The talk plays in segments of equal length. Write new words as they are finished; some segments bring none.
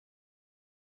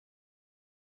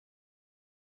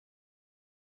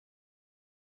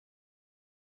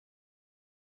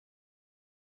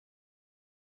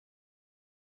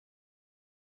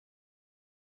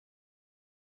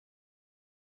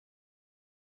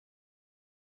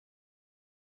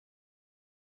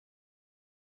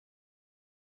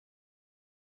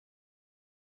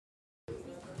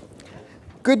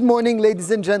Good morning, ladies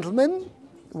and gentlemen.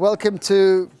 Welcome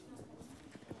to...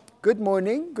 Good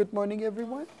morning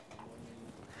everyone.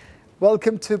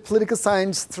 Welcome to Political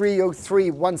Science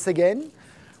 303 once again,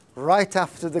 right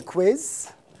after the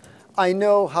quiz. I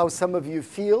know how some of you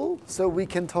feel, so we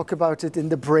can talk about it in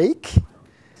the break.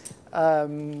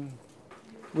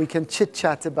 We can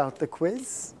chit-chat about the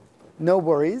quiz, no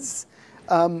worries.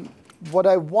 What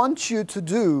I want you to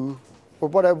do, or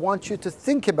what I want you to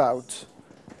think about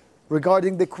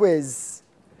regarding the quiz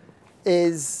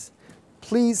is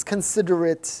please consider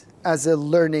it as a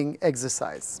learning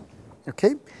exercise,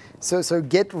 okay? So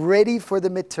get ready for the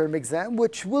midterm exam,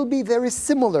 which will be very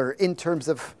similar in terms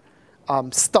of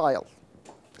style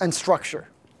and structure,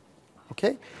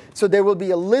 okay? So there will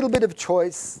be a little bit of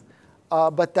choice,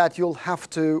 but that you'll have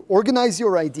to organize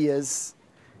your ideas,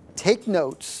 take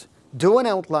notes, do an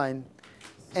outline,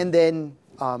 and then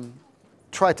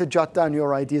try to jot down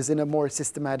your ideas in a more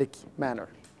systematic manner.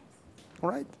 All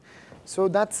right? So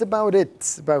that's about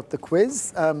it, about the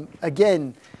quiz.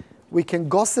 Again, we can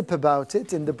gossip about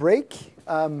it in the break.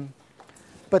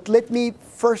 But let me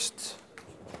first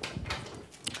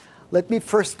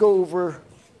go over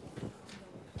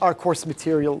our course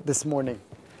material this morning.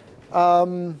 We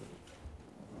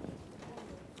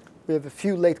have a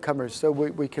few latecomers, so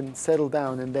we can settle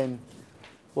down and then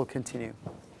we'll continue.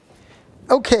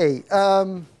 Okay,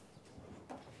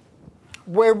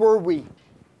 where were we?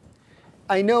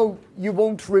 I know you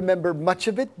won't remember much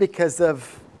of it because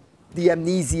of the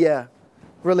amnesia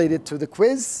related to the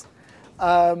quiz,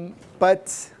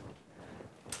 but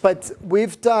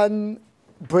we've done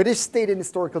British state and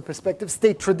historical perspective,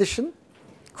 state tradition,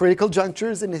 critical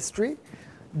junctures in history,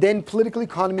 then political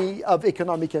economy of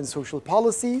economic and social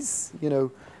policies, you know,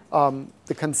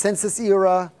 the consensus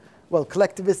era, well,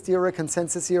 collectivist era,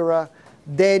 consensus era,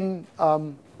 then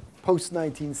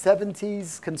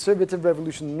post-1970s, conservative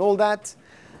revolution and all that.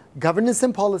 Governance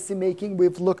and policy making,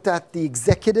 we've looked at the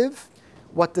executive.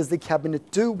 What does the cabinet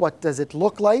do? What does it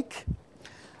look like?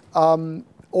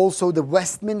 Also the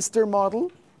Westminster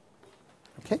model.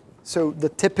 Okay, so the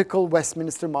typical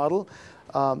Westminster model,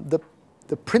 the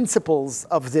principles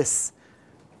of this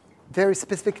very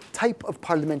specific type of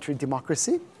parliamentary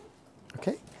democracy.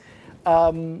 Okay.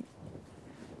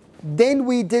 Then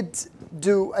we did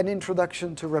do an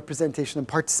introduction to representation and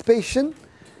participation.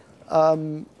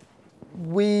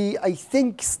 We, I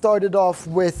think, started off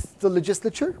with the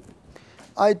legislature.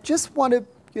 I just want to,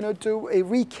 do a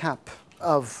recap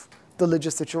of the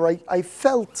legislature. I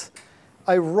felt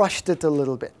I rushed it a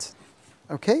little bit.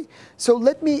 Okay, so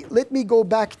let me go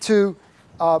back to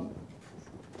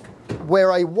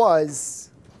where I was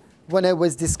when I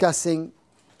was discussing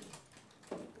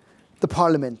the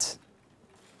Parliament.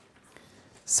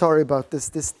 Sorry about this.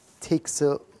 This takes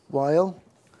a while.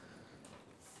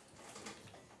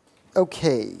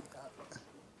 Okay.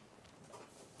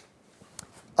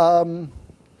 The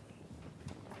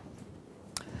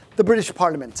British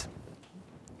Parliament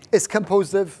is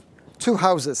composed of two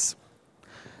houses.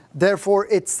 Therefore,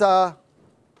 it's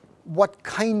what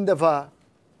kind of a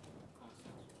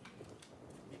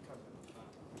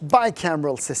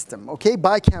bicameral system, okay?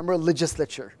 Bicameral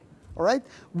legislature. All right,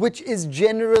 which is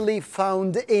generally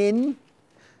found in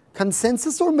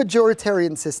consensus or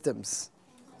majoritarian systems?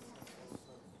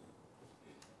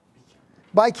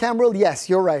 Bicameral, yes,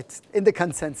 you're right, in the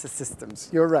consensus systems,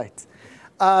 you're right.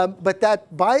 But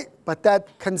that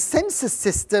consensus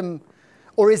system,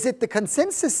 or is it the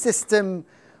consensus system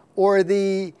or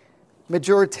the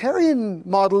majoritarian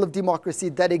model of democracy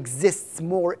that exists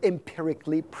more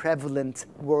empirically prevalent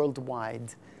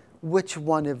worldwide? Which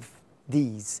one of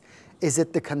these? Is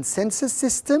it the consensus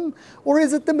system or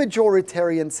is it the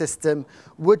majoritarian system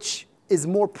which is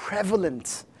more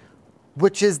prevalent,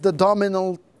 which is the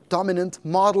dominant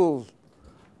model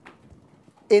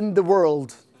in the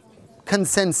world?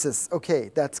 Consensus.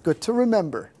 Okay, that's good to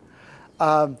remember.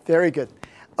 Very good.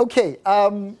 Okay,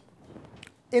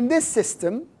 in this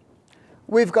system,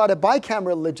 we've got a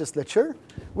bicameral legislature.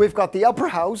 We've got the upper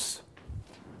house,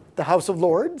 the House of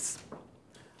Lords,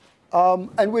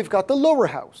 and we've got the lower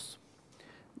house.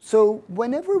 So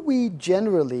whenever we in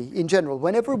general,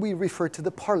 whenever we refer to the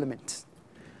Parliament,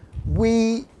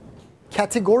 we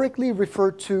categorically refer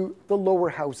to the lower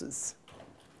houses,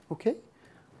 okay?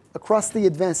 Across the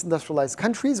advanced industrialized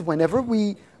countries, whenever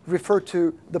we refer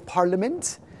to the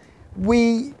Parliament,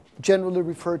 we generally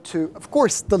refer to, of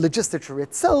course, the legislature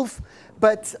itself,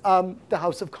 but the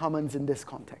House of Commons in this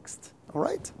context, all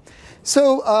right?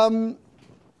 So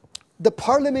the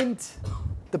Parliament,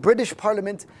 the British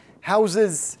Parliament,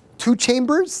 houses two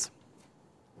chambers,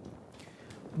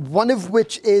 one of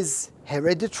which is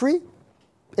hereditary,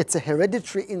 it's a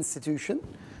hereditary institution,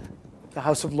 the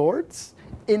House of Lords.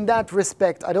 In that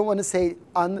respect, I don't want to say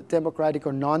undemocratic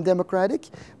or non-democratic,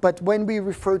 but when we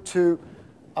refer to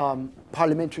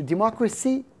parliamentary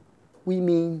democracy, we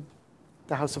mean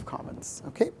the House of Commons,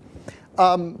 okay?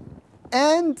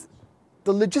 And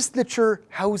the legislature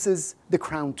houses the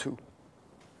Crown too,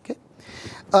 okay?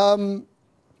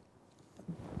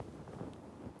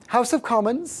 House of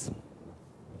Commons,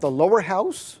 the lower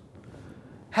house,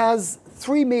 has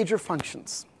three major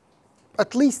functions,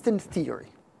 at least in theory.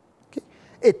 Okay?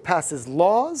 It passes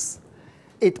laws,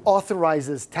 it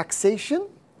authorizes taxation.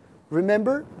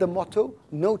 Remember the motto,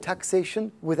 no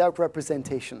taxation without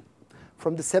representation.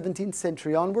 From the 17th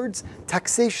century onwards,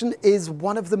 taxation is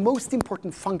one of the most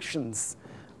important functions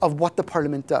of what the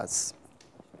parliament does,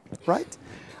 right?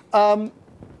 And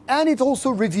it also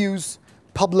reviews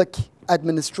public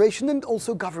administration and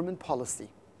also government policy,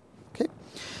 okay?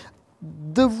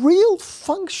 The real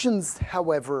functions,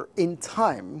 however, in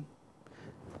time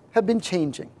have been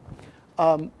changing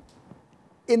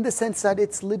in the sense that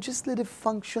its legislative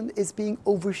function is being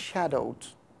overshadowed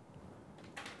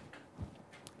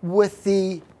with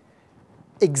the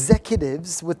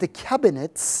executives, with the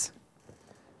cabinets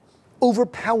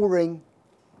overpowering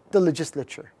the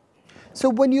legislature. So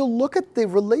when you look at the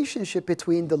relationship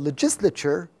between the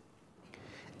legislature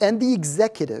and the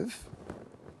executive,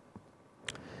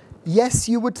 yes,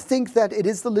 you would think that it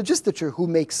is the legislature who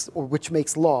makes, or which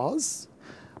makes laws,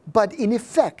 but in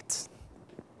effect,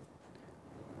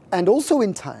 and also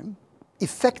in time,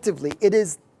 effectively, it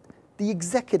is the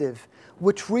executive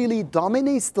which really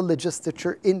dominates the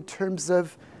legislature in terms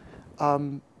of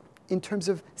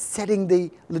setting the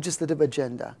legislative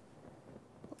agenda.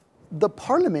 The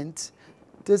parliament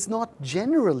does not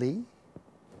generally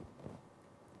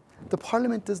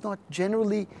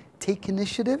take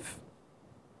initiative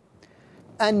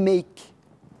and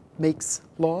makes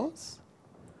laws.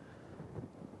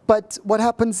 But what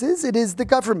happens is, it is the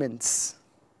governments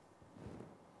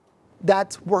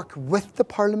that work with the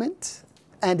parliament,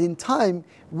 and in time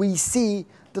we see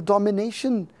the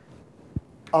domination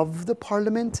of the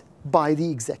parliament by the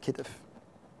executive.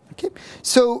 Okay?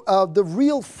 So the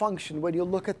real function, when you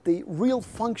look at the real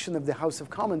function of the House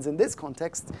of Commons in this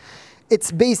context,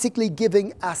 it's basically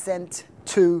giving assent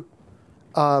to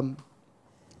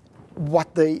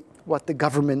what the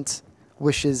government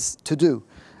wishes to do,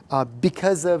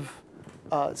 because of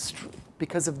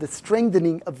the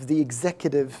strengthening of the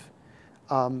executive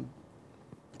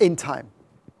in time.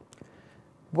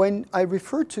 When I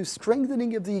refer to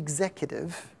strengthening of the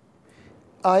executive,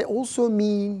 I also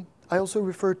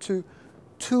refer to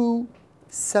two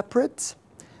separate,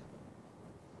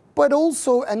 but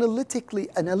also analytically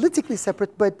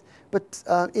separate, but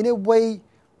in a way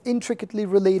intricately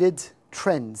related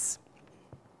trends.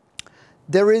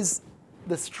 There is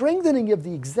the strengthening of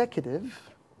the executive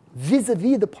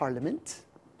vis-a-vis the parliament.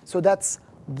 So that's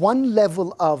one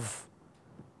level of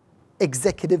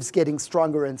executives getting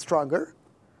stronger and stronger.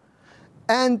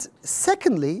 And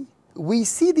secondly, we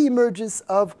see the emergence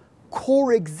of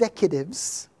core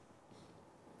executives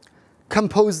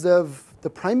composed of the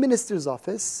Prime Minister's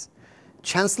office,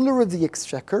 Chancellor of the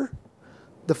Exchequer,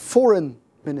 the Foreign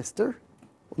Minister,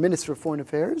 or Minister of Foreign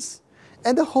Affairs,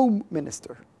 and the Home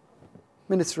Minister,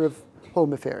 Minister of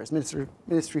Home Affairs,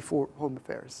 Ministry for Home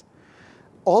Affairs.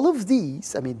 All of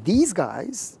these, these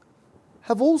guys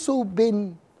have also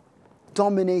been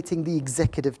dominating the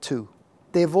executive too.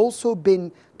 They've also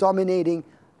been dominating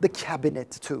the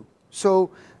cabinet too.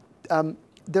 So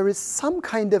there is some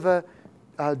kind of a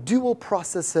dual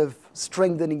process of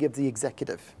strengthening of the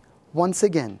executive. Once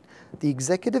again, the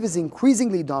executive is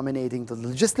increasingly dominating the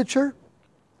legislature,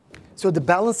 so the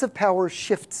balance of power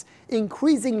shifts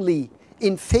increasingly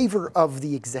in favor of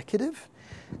the executive.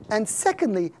 And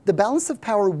secondly, the balance of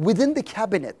power within the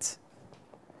cabinet,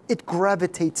 it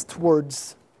gravitates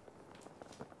towards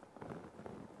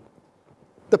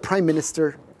the Prime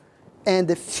Minister and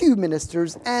a few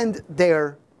ministers and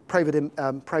their private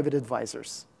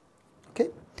advisors. Okay?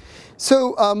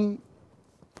 So,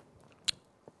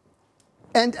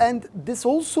 and this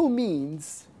also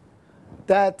means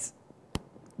that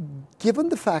given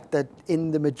the fact that in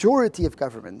the majority of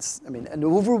governments, an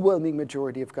overwhelming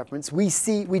majority of governments, we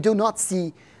do not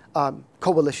see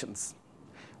coalitions.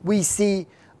 We see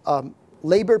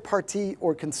Labour Party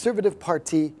or Conservative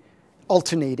Party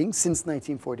alternating since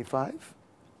 1945,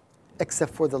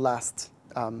 except for the last,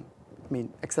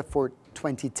 except for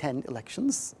 2010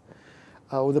 elections,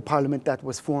 or the parliament that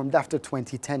was formed after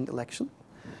 2010 election.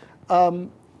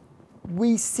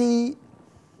 We see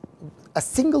a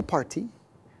single party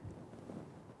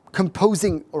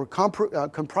composing or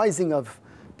comprising of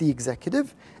the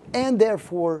executive, and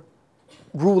therefore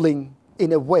ruling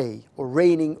in a way or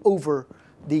reigning over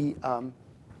the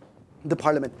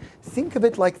parliament. Think of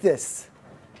it like this.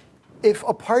 If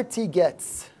a party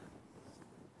gets,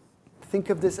 think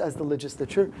of this as the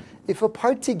legislature, if a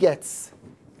party gets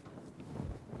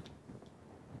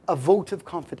a vote of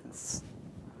confidence,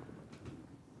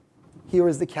 here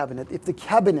is the cabinet. If the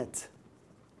cabinet,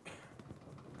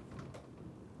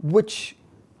 which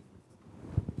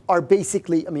are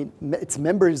basically, I mean, its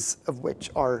members of which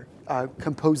are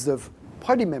composed of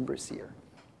party members here,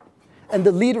 and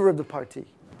the leader of the party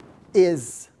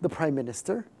is the prime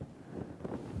minister,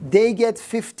 they get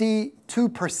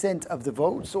 52% of the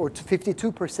votes, or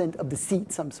 52% of the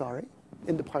seats, I'm sorry,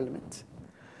 in the parliament.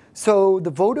 So the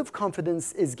vote of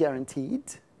confidence is guaranteed.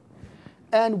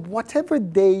 And whatever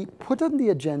they put on the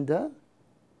agenda,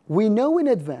 we know in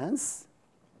advance,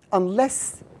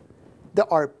 unless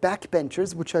there are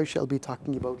backbenchers, which I shall be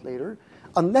talking about later,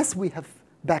 unless we have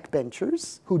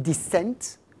backbenchers who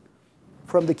dissent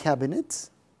from the cabinet,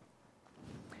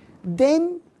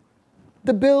 then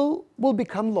the bill will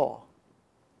become law.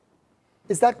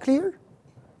 Is that clear?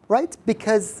 Right?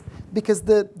 Because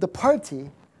the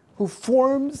party who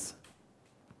forms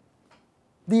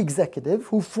the executive,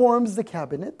 who forms the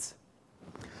cabinet,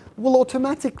 will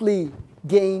automatically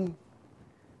gain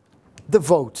the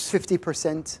votes,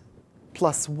 50%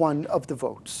 plus one of the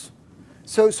votes.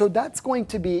 So that's going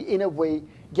to be, in a way,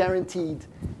 guaranteed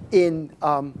in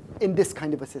this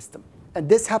kind of a system. And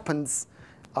this happens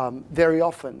very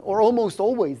often, or almost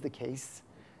always the case,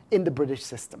 in the British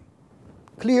system.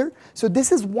 Clear? So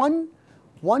this is one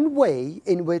way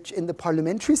in which, in the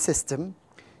parliamentary system,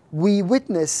 we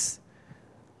witness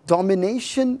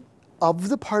domination of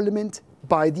the parliament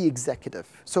by the executive.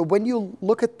 So when you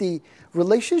look at the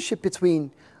relationship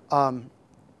between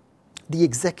the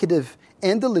executive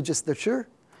and the legislature,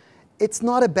 it's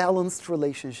not a balanced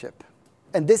relationship.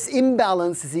 And this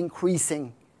imbalance is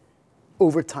increasing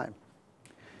over time.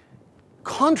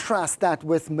 Contrast that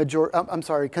with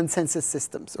consensus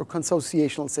systems or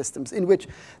consociational systems, in which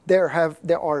there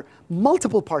are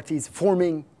multiple parties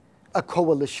forming a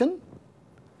coalition,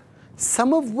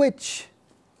 some of which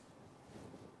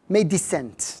may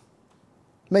dissent,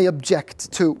 may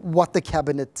object to what the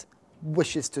cabinet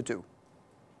wishes to do.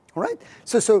 All right?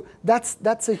 So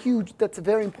that's a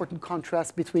very important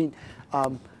contrast between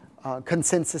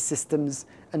consensus systems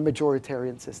and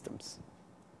majoritarian systems.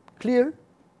 Clear?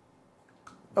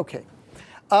 Okay.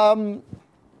 The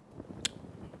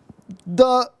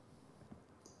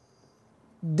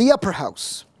upper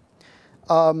house,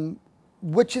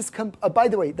 which is, by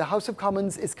the way, the House of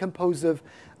Commons is composed of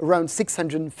around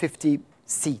 650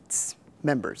 seats,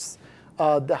 members.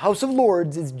 The House of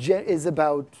Lords is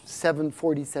about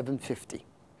 740, 750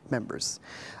 members.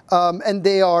 And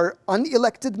they are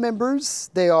unelected members.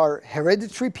 They are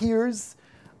hereditary peers,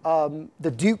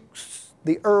 the dukes,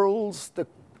 the earls,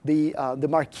 the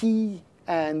marquis,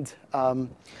 and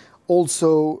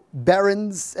also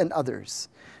barons and others.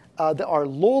 There are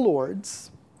law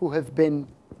lords who have been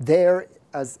there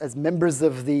as members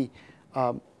of the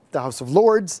House of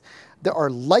Lords. There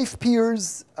are life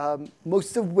peers,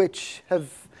 most of which have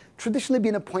traditionally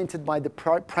been appointed by the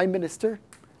Prime Minister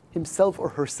himself or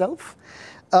herself,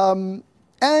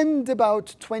 and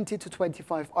about 20 to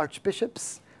 25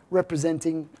 archbishops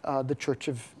representing the Church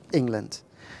of England.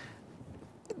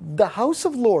 The House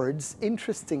of Lords,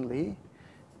 interestingly,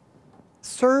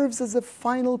 serves as a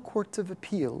final court of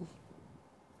appeal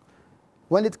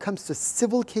when it comes to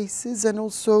civil cases and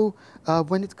also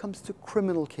when it comes to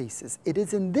criminal cases. It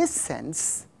is in this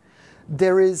sense,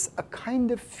 there is a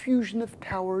kind of fusion of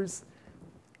powers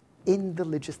in the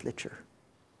legislature.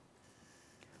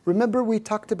 Remember, we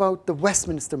talked about the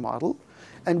Westminster model,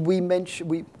 and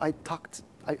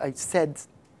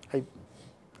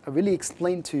I really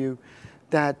explained to you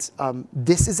that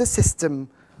this is a system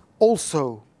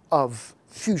also of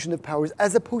fusion of powers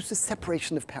as opposed to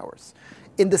separation of powers.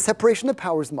 In the separation of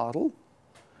powers model,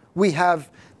 we have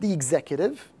the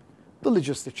executive, the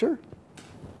legislature,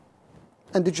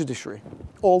 and the judiciary,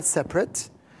 all separate.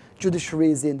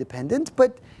 Judiciary is independent,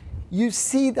 but you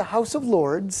see the House of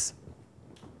Lords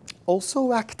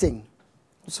also acting,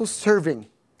 also serving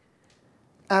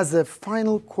as a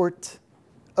final court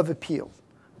of appeal.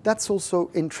 That's also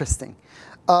interesting.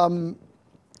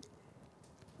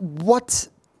 What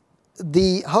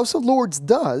the House of Lords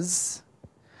does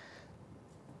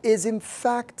is, in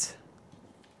fact,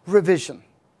 revision.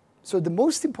 So the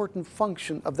most important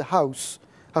function of the House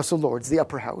of Lords, the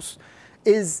upper house,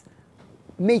 is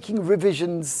making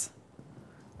revisions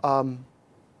on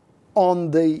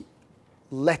the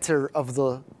letter of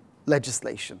the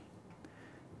legislation.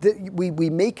 We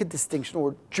make a distinction,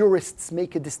 or jurists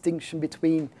make a distinction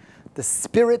between the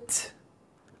spirit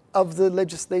of the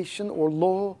legislation or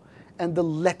law and the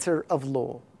letter of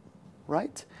law,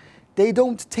 right? They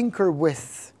don't tinker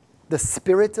with the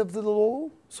spirit of the law,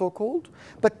 so-called,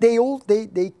 but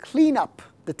they clean up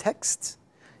the text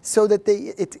so that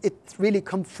it really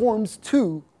conforms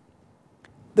to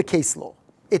the case law.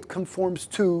 It conforms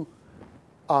to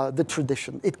the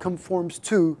tradition. It conforms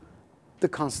to the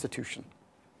Constitution.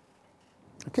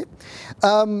 Okay.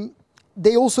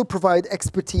 They also provide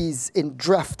expertise in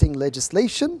drafting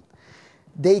legislation.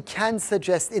 They can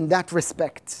suggest, in that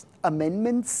respect,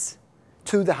 amendments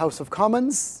to the House of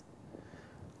Commons.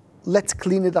 Let's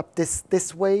clean it up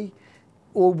this way,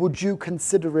 or would you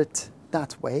consider it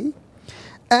that way?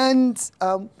 And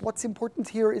what's important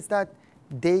here is that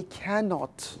they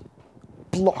cannot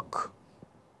block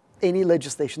any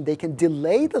legislation. They can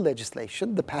delay the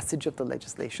legislation, the passage of the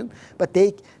legislation, but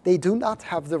they do not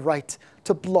have the right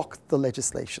to block the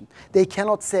legislation. They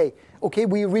cannot say, okay,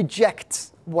 we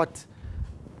reject what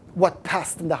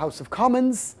passed in the House of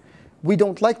Commons. We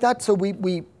don't like that, so we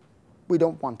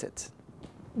don't want it.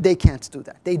 They can't do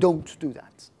that. They don't do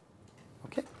that.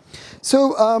 Okay?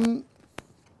 So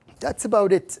that's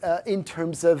about it in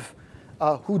terms of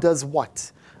who does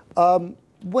what.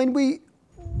 When we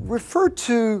refer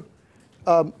to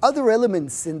other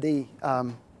elements in the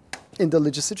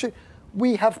legislature,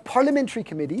 we have parliamentary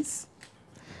committees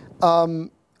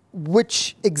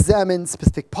which examine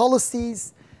specific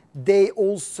policies. They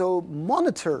also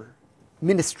monitor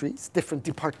ministries, different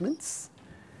departments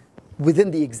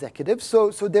within the executive.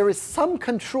 So there is some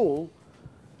control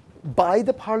by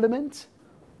the parliament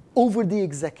over the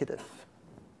executive.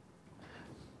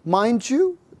 Mind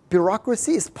you,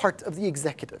 bureaucracy is part of the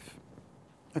executive.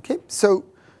 Okay, so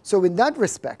in that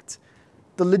respect,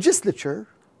 the legislature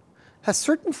has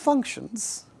certain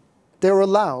functions. They're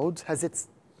allowed, has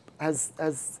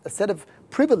a set of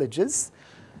privileges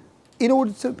in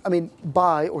order to,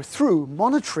 by or through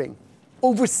monitoring,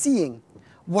 overseeing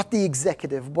what the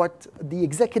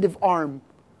executive arm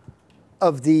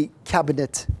of the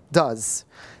cabinet does.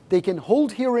 They can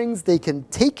hold hearings, they can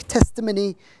take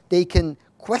testimony, they can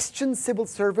question civil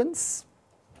servants.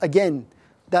 Again,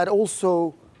 that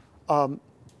also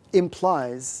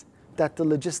implies that the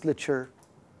legislature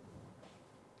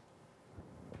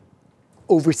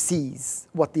oversees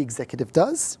what the executive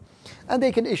does, and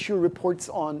they can issue reports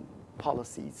on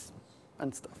policies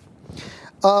and stuff.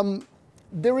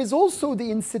 There is also the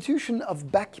institution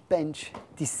of backbench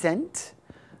dissent.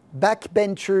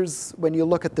 Backbenchers, when you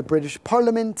look at the British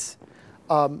Parliament,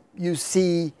 you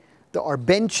see there are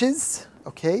benches,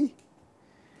 okay?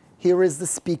 Here is the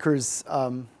speaker's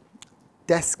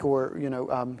desk, or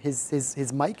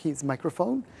his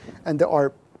microphone, and there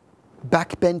are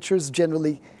backbenchers.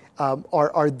 Generally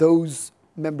are those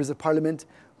members of Parliament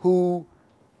who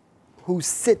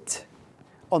sit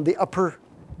on the upper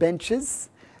benches,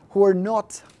 who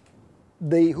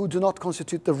do not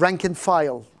constitute the rank and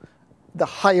file, the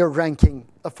higher ranking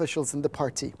officials in the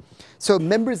party. So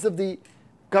members of the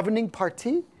governing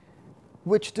party,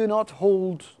 which do not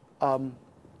hold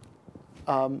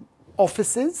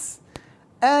offices,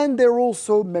 and they're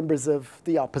also members of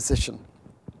the opposition.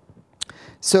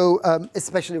 So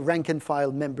especially rank and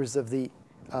file members of the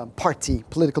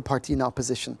political party in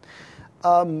opposition.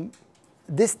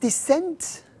 This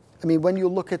dissent, when you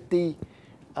look at the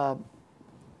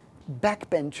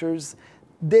backbenchers,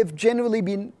 they've generally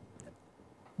been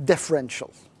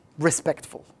deferential,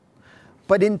 respectful.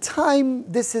 But in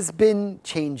time, this has been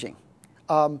changing.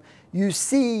 You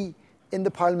see in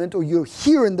the parliament, or you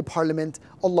hear in the parliament,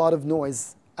 a lot of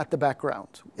noise at the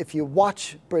background. If you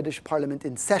watch British Parliament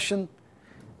in session,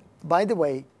 by the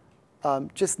way,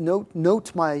 just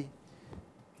note my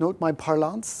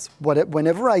parlance.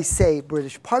 Whenever I say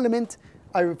British Parliament,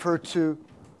 I refer to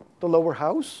the lower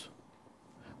house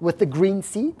with the green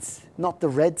seats, not the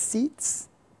red seats.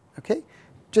 Okay,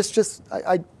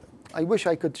 I wish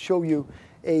I could show you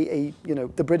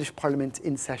the British Parliament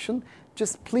in session.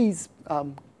 Just please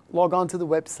log on to the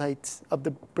website of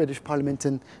the British Parliament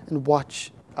and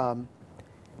watch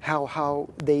how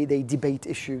they debate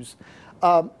issues.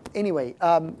 Anyway,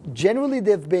 generally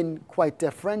they've been quite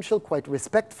deferential, quite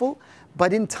respectful,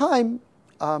 but in time,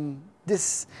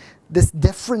 this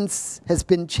deference has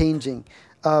been changing.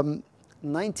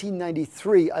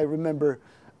 1993, I remember,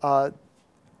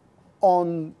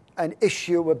 on an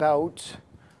issue about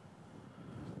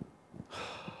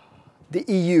the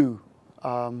EU,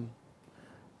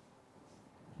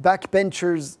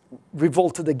 backbenchers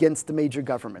revolted against the major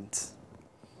government.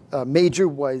 Major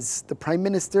was the Prime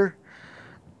Minister,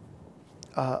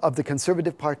 of the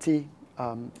Conservative Party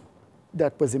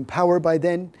that was in power by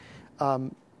then,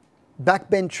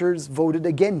 backbenchers voted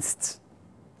against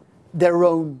their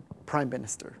own prime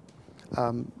minister.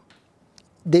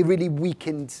 They really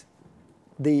weakened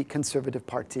the Conservative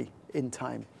Party in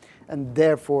time. And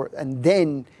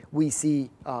then we see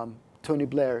Tony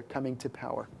Blair coming to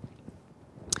power.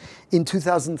 In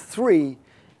 2003,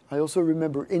 I also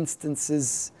remember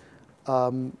instances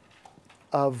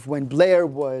of when Blair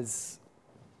was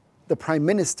the prime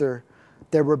minister,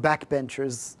 there were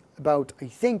backbenchers. About, I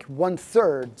think,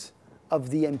 1/3 of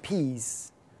the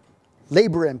MPs,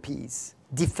 Labour MPs,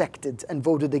 defected and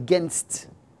voted against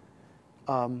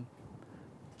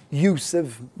use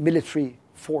of military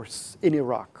force in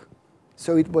Iraq.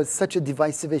 So it was such a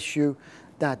divisive issue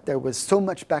that there was so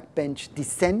much backbench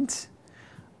dissent.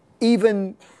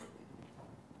 Even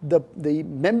the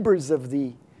members of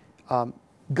the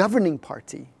governing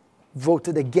party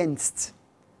voted against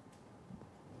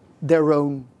their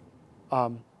own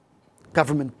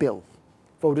government bill,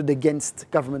 voted against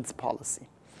government's policy.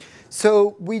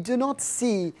 So we do not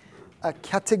see a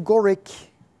categoric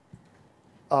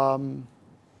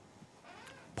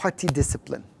party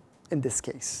discipline in this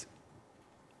case,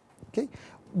 okay?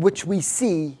 Which we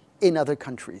see in other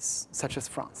countries, such as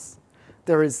France.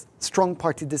 There is strong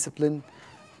party discipline.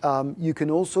 You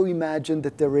can also imagine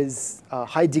that there is a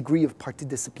high degree of party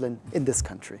discipline in this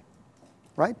country,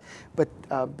 right?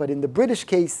 But in the British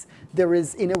case, there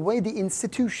is, in a way, the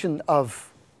institution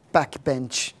of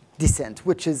backbench dissent,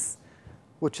 which is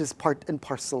part and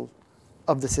parcel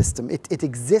of the system. It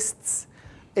exists.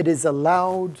 It is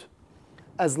allowed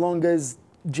as long as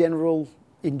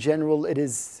in general, it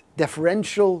is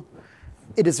deferential.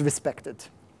 It is respected.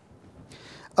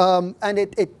 And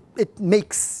it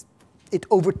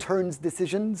overturns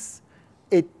decisions.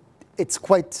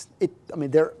 I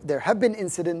mean, there have been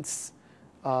incidents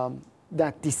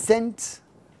that dissent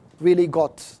really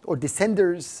got, or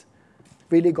dissenters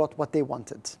really got what they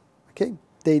wanted. Okay,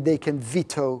 they can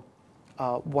veto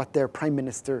what their prime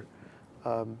minister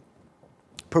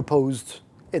proposed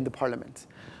in the parliament.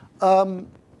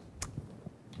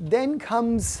 Then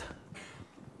comes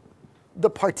the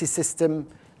party system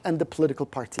and the political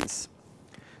parties.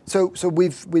 So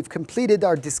we've completed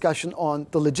our discussion on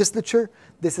the legislature.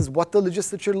 This is what the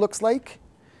legislature looks like,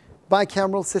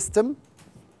 bicameral system.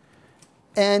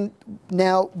 And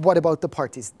now what about the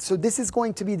parties? So this is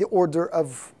going to be the order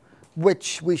of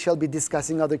which we shall be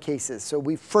discussing other cases. So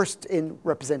we first, in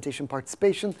representation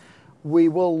participation, we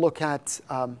will look at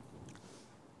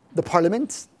the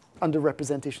parliament under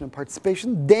representation and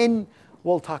participation. Then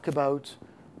we'll talk about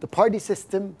the party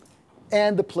system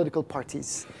and the political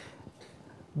parties.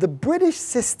 The British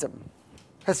system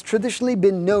has traditionally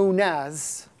been known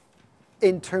as,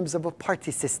 in terms of a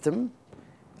party system,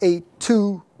 a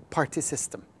two-party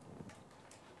system.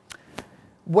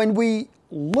 When we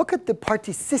look at the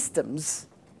party systems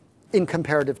in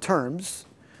comparative terms,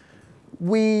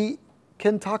 we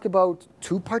can talk about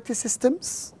two-party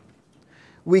systems.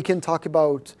 We can talk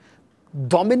about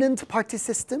dominant party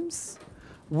systems.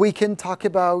 We can talk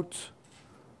about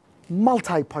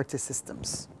multi-party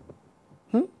systems.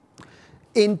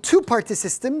 In two-party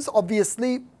systems,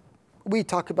 obviously, we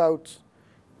talk about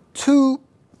two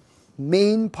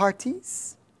main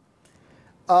parties,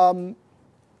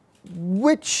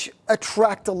 which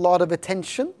attract a lot of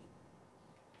attention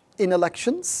in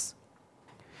elections.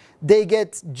 They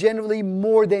get generally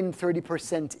more than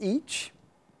 30% each,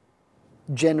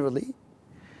 generally.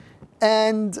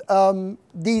 And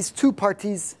these two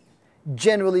parties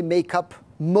generally make up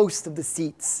most of the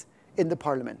seats in the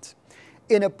parliament.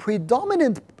 In a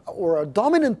predominant or a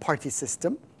dominant party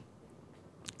system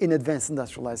in advanced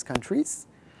industrialized countries,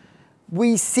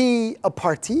 we see a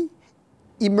party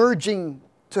emerging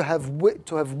to have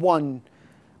won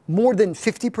more than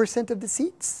 50% of the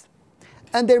seats,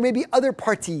 and there may be other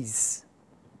parties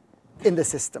in the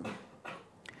system.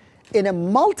 In a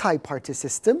multi-party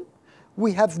system,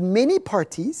 we have many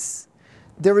parties.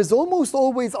 There is almost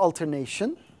always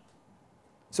alternation,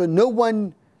 so no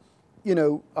one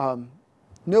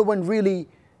really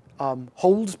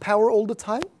holds power all the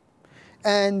time,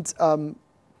 and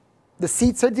the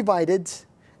seats are divided,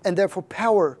 and therefore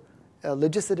power,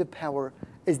 legislative power,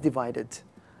 is divided,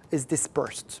 is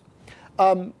dispersed.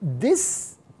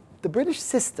 The British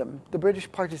system, the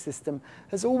British party system,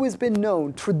 has always been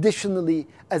known traditionally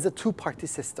as a two-party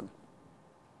system.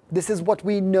 This is what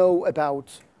we know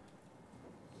about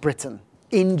Britain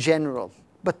in general,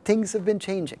 but things have been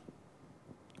changing.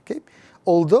 Okay?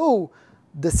 Although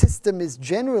the system is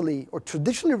generally or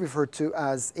traditionally referred to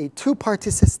as a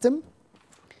two-party system,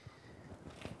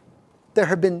 there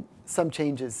have been some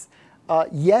changes.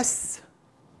 Yes,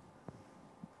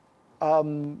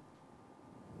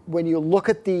 when you look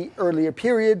at the earlier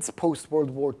periods, post-World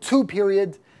War II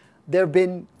period, there have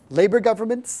been Labour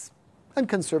governments and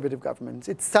Conservative governments.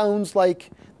 It sounds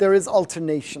like there is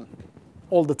alternation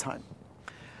all the time.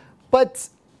 But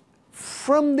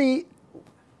from the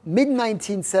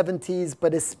mid-1970s,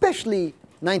 but especially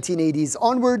 1980s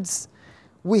onwards,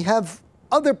 we have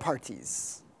other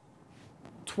parties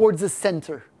towards the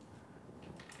center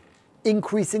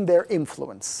increasing their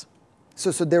influence.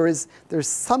 So there's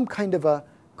some kind of a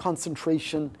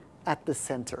concentration at the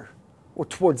center, or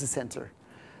towards the center.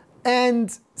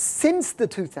 And since the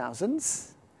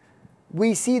 2000s,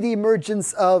 we see the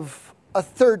emergence of a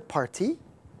third party,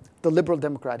 the Liberal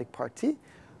Democratic Party,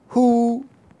 who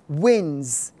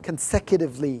wins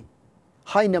consecutively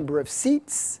high number of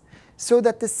seats, so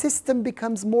that the system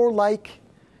becomes more like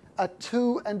a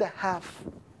 2.5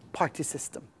 party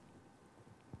system.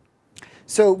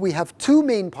 So we have two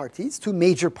main parties, two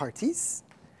major parties,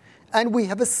 and we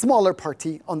have a smaller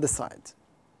party on the side.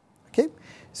 Okay?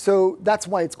 So that's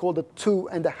why it's called a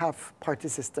 2.5 party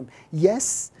system.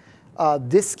 Yes,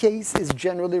 this case is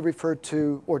generally referred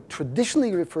to, or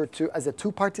traditionally referred to, as a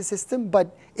two-party system,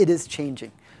 but it is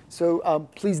changing. So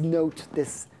please note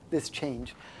this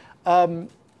change.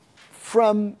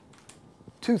 From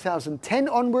 2010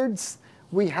 onwards,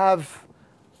 we have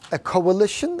a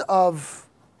coalition of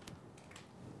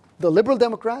the Liberal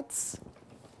Democrats,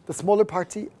 the smaller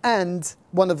party, and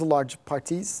one of the large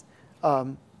parties,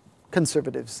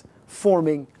 Conservatives,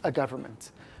 forming a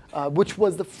government, which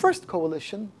was the first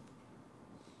coalition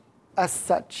as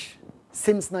such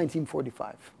since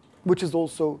 1945, which is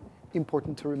also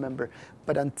important to remember.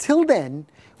 But until then,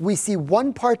 we see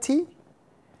one party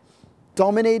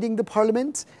dominating the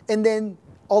parliament and then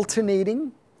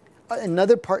alternating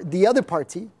the other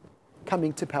party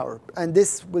coming to power. And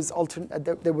this was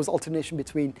there was alternation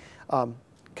between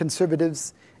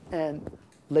Conservatives and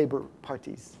Labour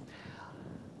parties.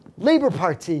 Labour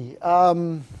Party.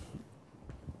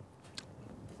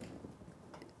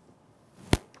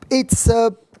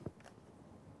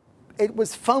 It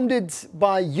was founded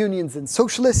by unions and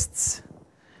socialists.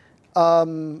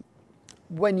 When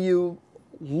you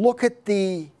look at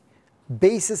the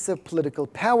basis of political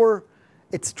power,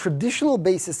 its traditional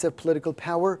basis of political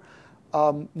power,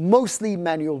 mostly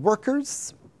manual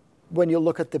workers. When you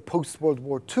look at the post-World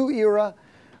War II era,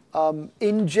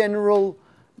 in general,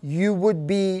 you would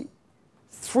be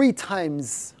 3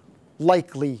 times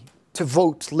likely to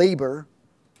vote Labour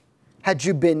had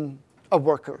you been a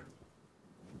worker,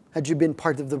 had you been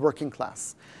part of the working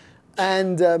class.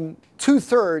 And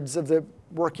 2/3 of the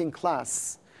working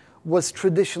class was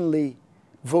traditionally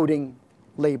voting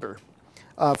Labour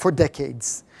for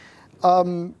decades.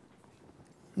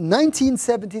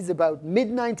 1970s, about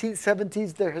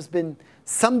mid-1970s, there has been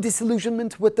some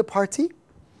disillusionment with the party.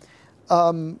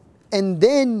 And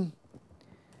then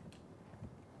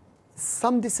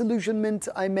some disillusionment,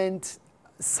 I meant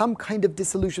some kind of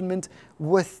disillusionment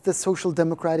with the social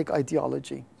democratic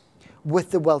ideology,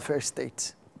 with the welfare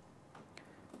state.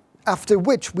 After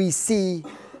which we see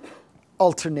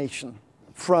alternation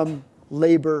from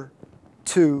Labour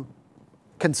to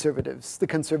Conservatives, the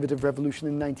Conservative Revolution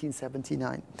in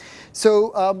 1979.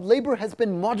 So Labour has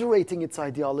been moderating its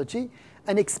ideology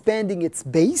and expanding its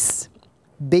basis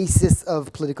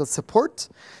of political support.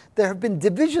 There have been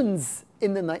divisions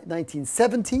in the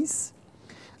 1970s,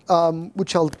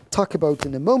 which I'll talk about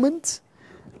in a moment.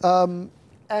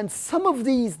 And some of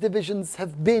these divisions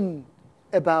have been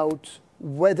about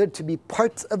whether to be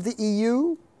part of the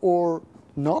EU or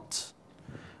not,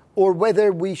 or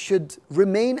whether we should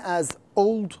remain as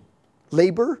old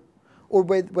Labour, or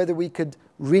whether we could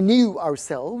renew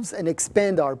ourselves and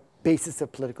expand our basis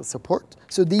of political support.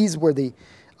 So these were the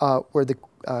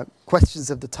questions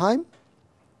of the time.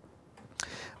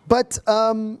 But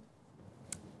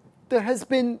there has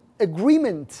been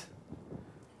agreement,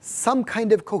 some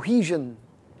kind of cohesion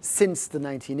since the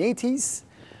 1980s.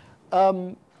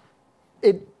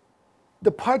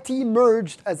 The party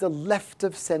emerged as a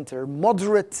left-of-center,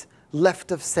 moderate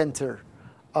left-of-center,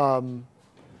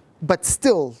 but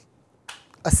still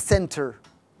a center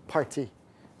party,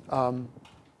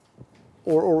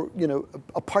 or you know,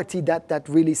 a party that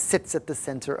really sits at the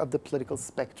center of the political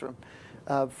spectrum.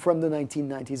 From the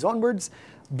 1990s onwards,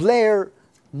 Blair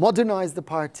modernized the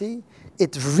party.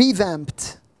 It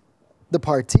revamped the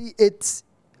party. It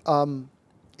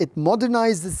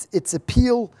modernized its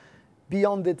appeal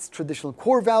beyond its traditional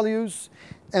core values,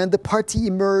 and the party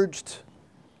emerged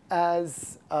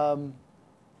as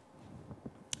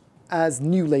as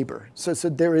New Labour. So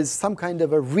there is some kind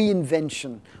of a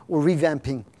reinvention or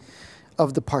revamping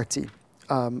of the party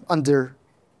under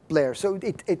Blair. So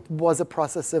it was a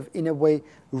process of, in a way,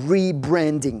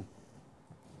 rebranding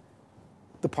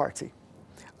the party.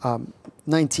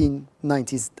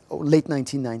 1990s, or late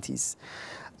 1990s.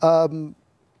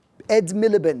 Ed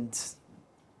Miliband,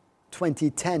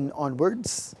 2010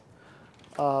 onwards,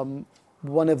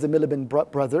 one of the Miliband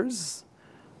brothers,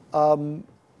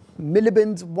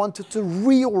 Miliband wanted to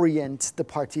reorient the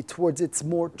party towards its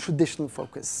more traditional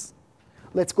focus.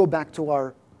 Let's go back to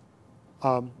our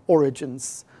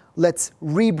origins. Let's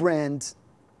rebrand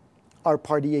our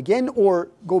party again, or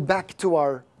go back to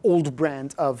our old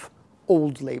brand of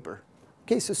old Labour.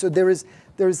 Okay, so there is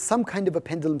some kind of a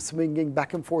pendulum swinging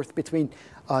back and forth between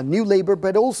New Labour,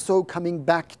 but also coming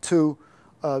back to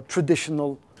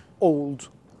traditional old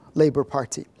Labour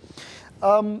Party.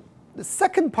 The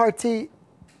second party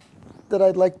that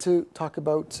I'd like to talk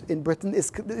about in Britain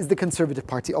is the Conservative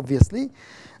Party, obviously.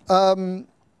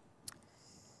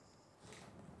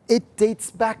 It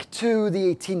dates back to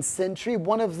the 18th century,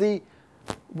 one of the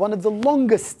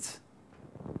longest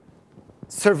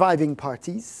surviving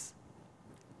parties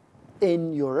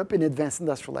in Europe, in advanced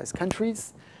industrialized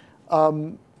countries.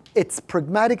 Its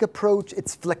pragmatic approach,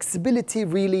 its flexibility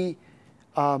really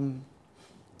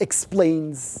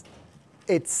explains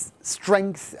its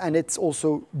strength and its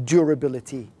also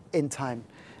durability in time.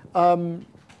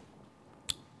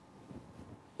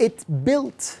 It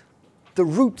built the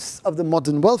roots of the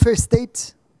modern welfare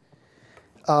state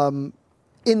in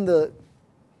the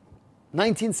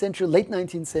 19th century, late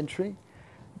 19th century.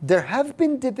 There have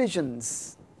been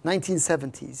divisions,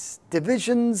 1970s,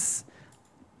 divisions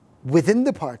within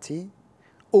the party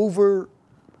over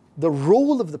the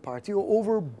role of the party, or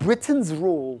over Britain's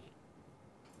role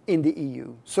in the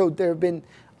EU. So there have been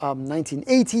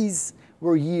 1980s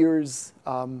were years,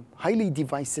 highly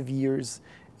divisive years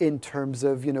in terms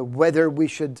of whether we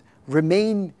should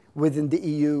remain within the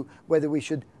EU, whether we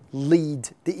should lead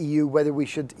the EU, whether we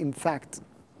should in fact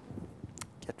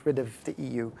get rid of the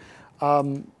EU.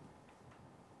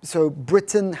 So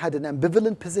Britain had an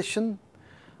ambivalent position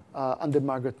under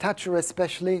Margaret Thatcher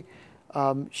especially.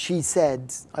 She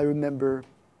said, I remember,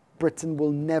 Britain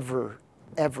will never,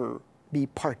 ever be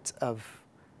part of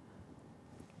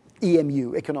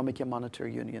EMU, Economic and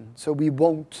Monetary Union. So we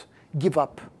won't give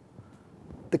up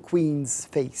the Queen's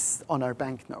face on our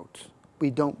banknote. We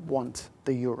don't want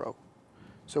the euro.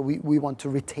 So we want to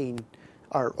retain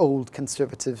our old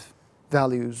conservative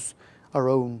values, our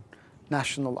own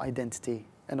national identity,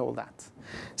 and all that.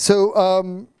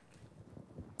 So,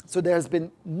 so there's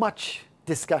been much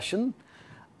discussion.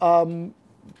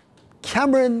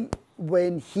 Cameron,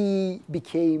 when he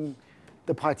became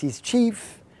the party's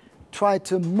chief, tried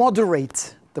to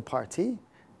moderate the party,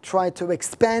 tried to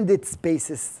expand its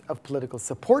basis of political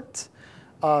support,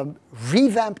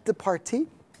 revamp the party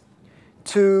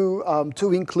to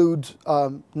include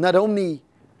not only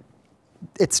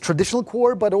its traditional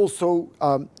core, but also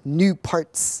new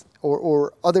parts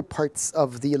or other parts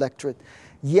of the electorate.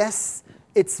 Yes,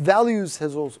 its values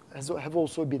have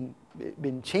also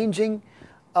been changing.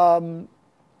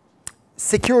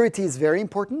 Security is very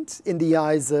important in the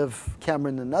eyes of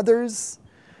Cameron and others,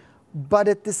 but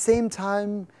at the same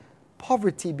time,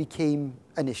 poverty became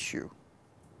an issue,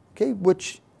 okay,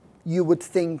 which you would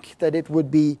think that it would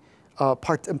be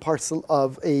part and parcel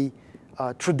of a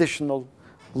traditional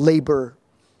Labour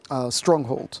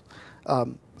stronghold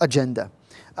agenda.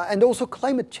 And also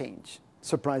climate change,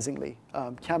 surprisingly.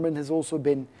 Cameron has also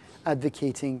been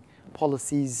advocating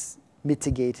policies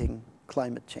mitigating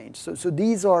climate change. So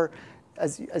these are,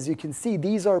 as you can see,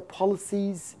 these are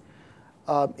policies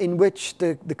in which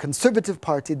the Conservative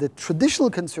Party, the traditional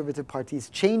Conservative Party, is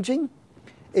changing.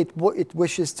 It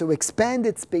wishes to expand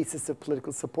its basis of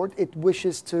political support. It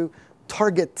wishes to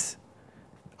target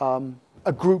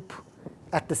a group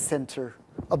at the center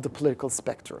of the political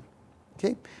spectrum.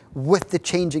 Okay? With the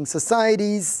changing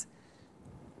societies,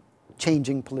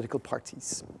 changing political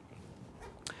parties.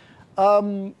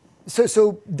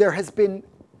 So there has been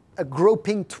a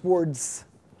groping towards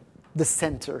the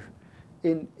center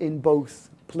in both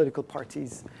political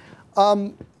parties.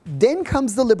 Then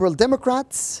comes the Liberal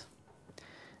Democrats,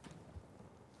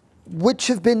 which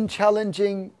have been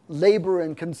challenging Labour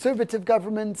and Conservative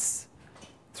governments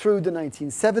through the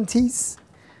 1970s.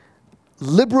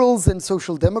 Liberals and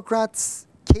Social Democrats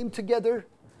came together.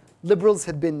 Liberals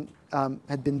had been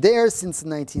there since the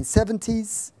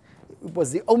 1970s. It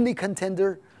was the only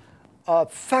contender.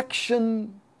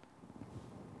 Faction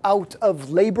out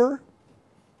of Labour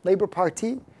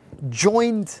Party,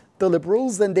 joined the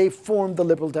Liberals, and they formed the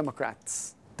Liberal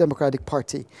Democrats. Democratic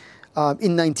Party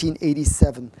in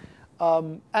 1987.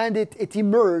 And it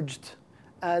emerged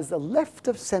as a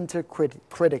left-of-center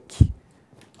critic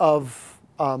of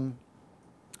the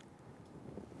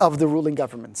ruling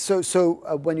government.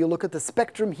 So when you look at the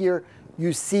spectrum here,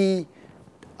 you see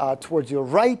towards your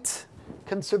right,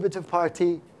 Conservative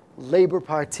Party, Labour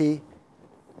Party,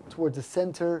 towards the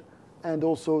center, and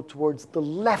also towards the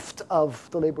left of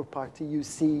the Labour Party, you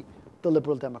see the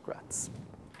Liberal Democrats.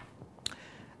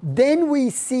 Then we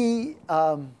see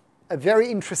a very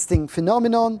interesting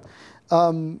phenomenon,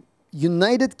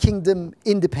 United Kingdom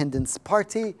Independence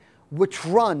Party, which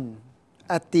run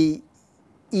at the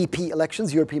EP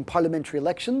elections, European parliamentary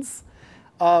elections.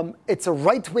 It's a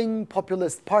right-wing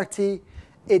populist party.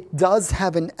 It does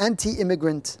have an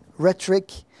anti-immigrant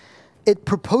rhetoric. It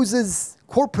proposes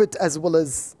corporate as well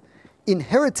as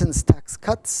inheritance tax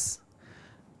cuts.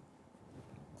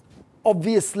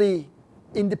 Obviously,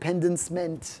 independence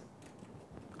meant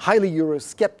highly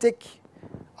Eurosceptic,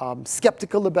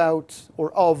 skeptical about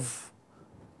or of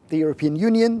the European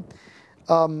Union,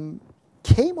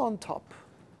 came on top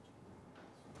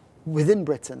within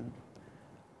Britain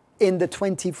in the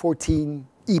 2014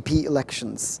 EP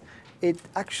elections. It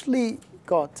actually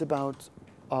got about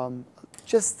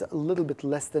just a little bit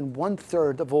less than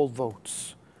 1/3 of all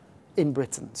votes in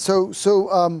Britain. So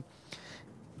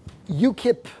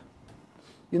UKIP,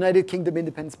 United Kingdom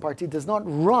Independence Party, does not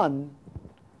run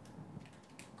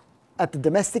at the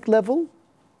domestic level,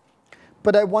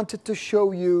 but I wanted to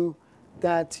show you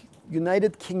that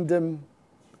United Kingdom,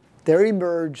 there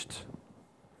emerged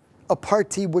a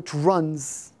party which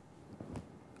runs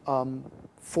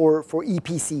for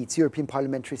EP seats, European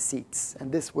parliamentary seats,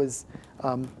 and this was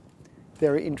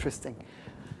very interesting.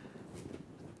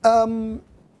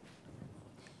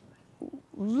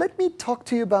 Let me talk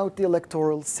to you about the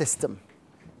electoral system.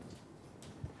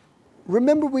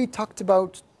 Remember we talked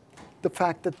about the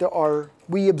fact that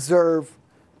we observe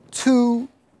two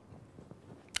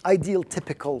ideal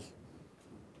typical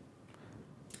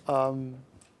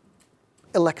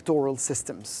electoral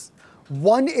systems.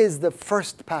 One is the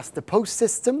first past the post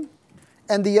system,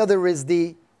 and the other is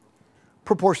the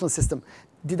proportional system.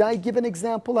 Did I give an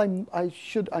example?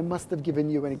 I must have given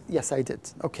you an, yes, I did.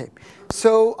 Okay.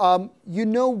 So you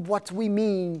know what we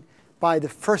mean by the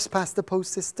first past the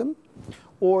post system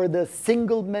or the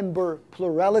single member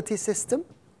plurality system.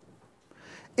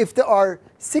 If there are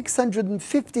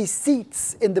 650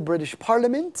 seats in the British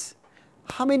Parliament,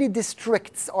 how many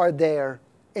districts are there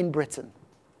in Britain?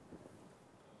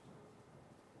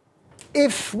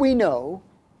 If we know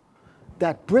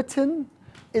that Britain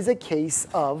is a case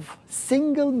of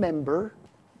single-member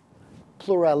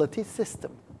plurality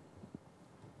system.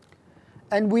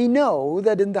 And we know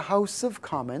that in the House of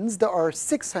Commons there are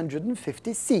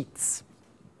 650 seats.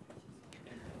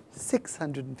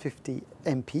 650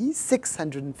 MPs,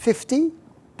 650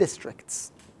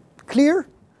 districts. Clear?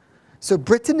 So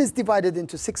Britain is divided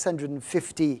into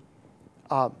 650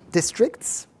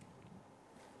 districts.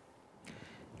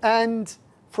 And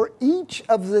for each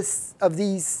of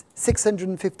these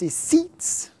 650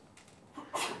 seats,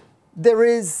 there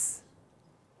is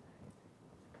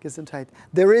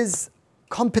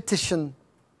competition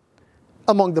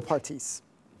among the parties.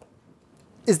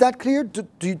 Is that clear?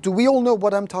 Do we all know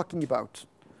what I'm talking about?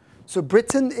 So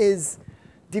Britain is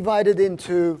divided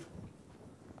into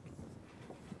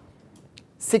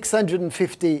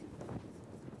 650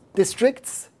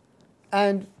 districts,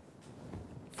 and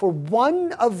for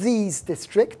one of these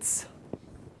districts,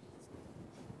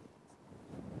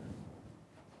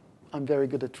 I'm very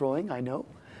good at drawing, I know.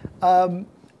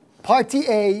 Party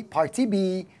A, Party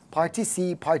B, Party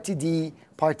C, Party D,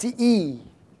 Party E.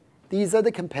 These are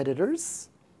the competitors.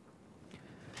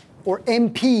 Or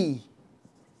MP,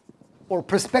 or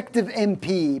prospective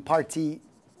MP, party,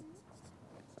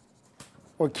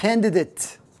 or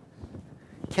candidate.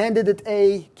 Candidate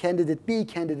A, candidate B,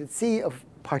 candidate C of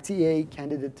Party A,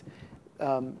 candidate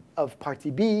of Party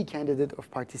B, candidate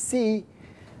of Party C.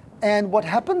 And what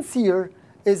happens here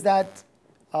is that,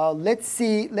 let's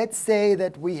say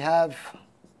that we have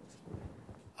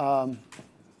and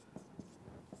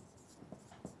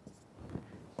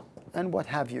what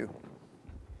have you.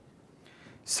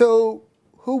 So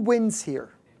who wins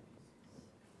here?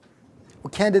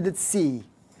 Well, candidate C,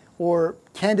 or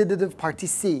candidate of Party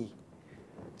C.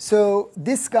 So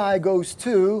this guy goes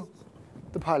to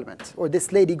the parliament, or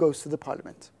this lady goes to the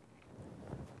parliament.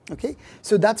 Okay,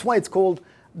 so that's why it's called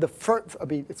the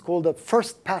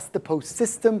first past the post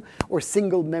system, or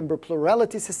single member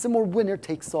plurality system, or winner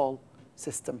takes all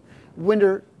system.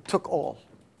 Winner took all.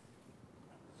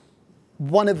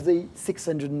 One of the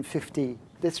 650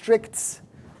 districts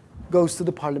goes to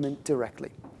the parliament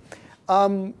directly.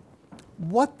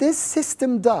 What this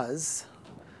system does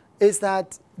is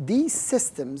that these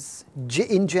systems,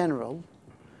 in general,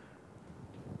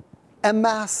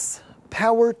 amass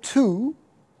power to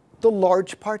the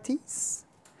large parties,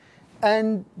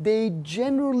 and they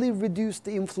generally reduce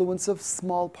the influence of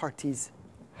small parties.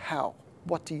 How?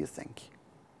 What do you think?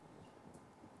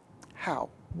 How?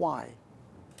 Why?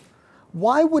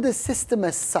 Why would a system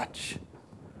as such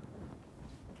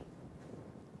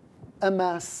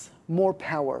amass more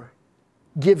power,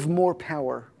 give more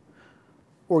power,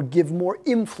 or give more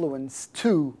influence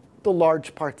to the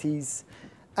large parties,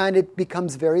 and it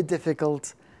becomes very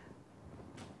difficult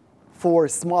for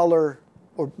smaller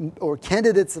or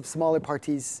candidates of smaller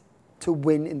parties to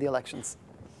win in the elections?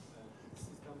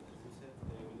 System, as you said,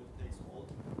 winner takes all,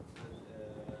 and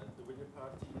the winner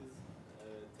parties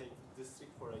take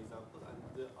district, for example, and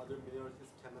the other minorities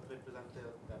cannot represent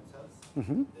themselves.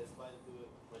 Mm-hmm. That's why the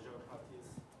major parties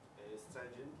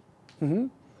strengthen, Mm-hmm.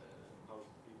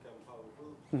 become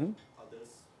powerful, Mm-hmm. others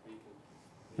weaken.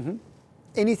 Mm-hmm.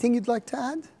 Anything you'd like to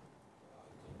add?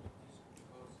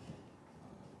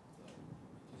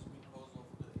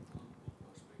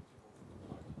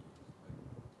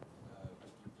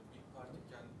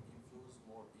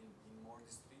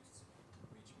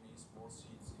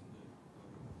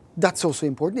 That's also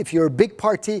important. If you're a big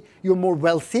party, you're more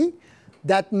wealthy.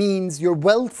 That means your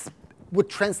wealth would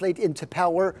translate into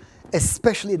power,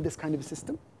 especially in this kind of a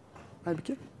system. Right,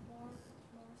 Bekir?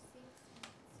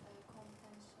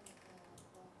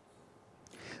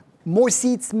 More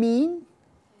seats mean?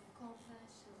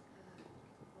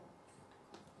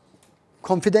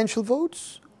 Confidential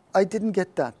votes? I didn't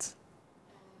get that.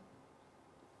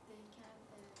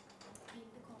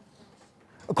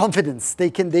 Confidence. They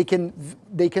can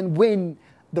win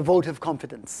the vote of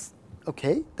confidence.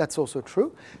 Okay, that's also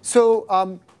true.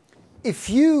 So if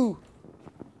you're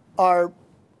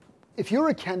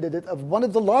a candidate of one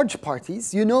of the large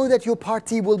parties, you know that your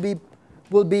party will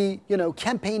be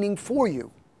campaigning for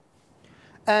you,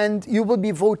 and you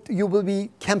will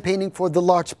be campaigning for the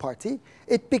large party.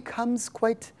 It becomes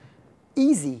quite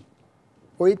easy,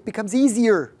 or it becomes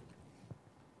easier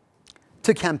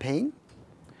to campaign.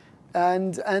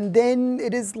 And then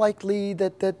it is likely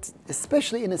that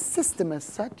especially in a system as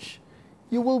such,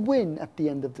 you will win at the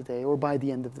end of the day or by the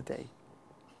end of the day.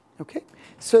 Okay,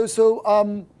 so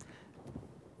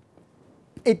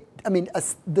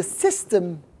the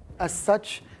system as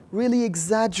such really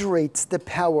exaggerates the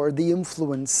power, the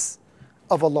influence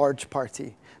of a large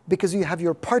party, because you have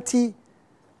your party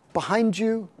behind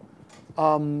you.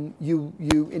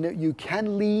 You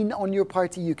can lean on your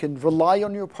party. You can rely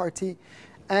on your party.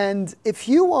 And if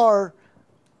you are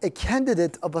a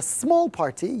candidate of a small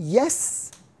party,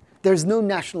 yes, there's no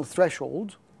national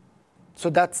threshold, so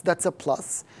that's a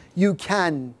plus. You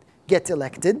can get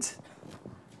elected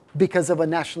because of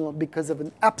an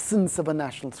absence of a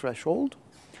national threshold.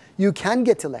 You can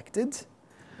get elected,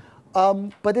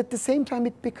 but at the same time,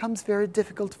 it becomes very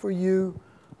difficult for you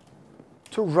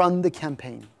to run the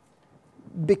campaign,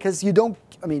 because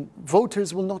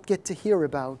voters will not get to hear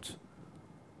about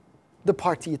the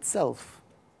party itself,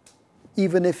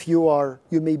 even if you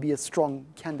may be a strong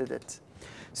candidate.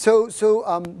 So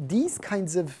these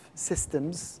kinds of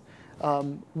systems,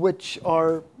 which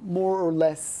are more or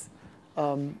less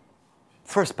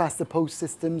first past the post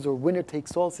systems, or winner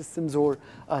takes all systems, or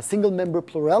single member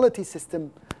plurality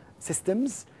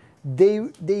systems,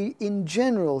 they in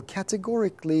general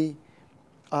categorically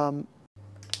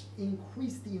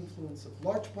increase the influence of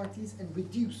large parties and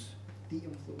reduce the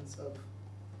influence of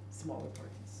smaller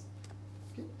parties.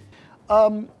 Okay.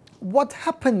 What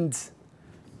happened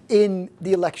in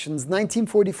the elections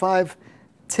 1945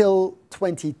 till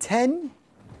 2010?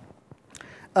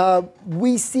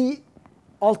 We see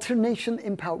alternation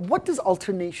in power. What does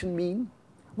alternation mean?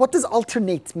 What does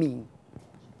alternate mean?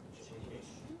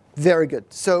 Very good.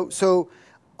 So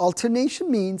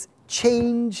alternation means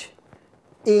change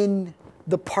in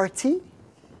the party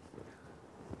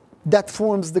that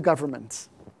forms the government.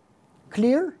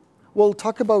 Clear? We'll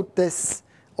talk about this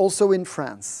also in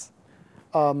France,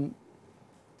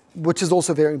 which is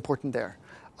also very important there.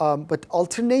 But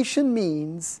alternation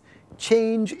means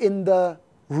change in the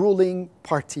ruling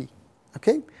party.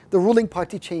 Okay? The ruling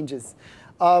party changes.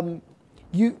 When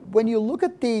you look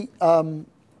at the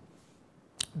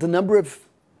number of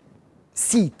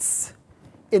seats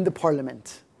in the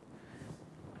parliament,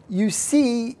 you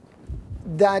see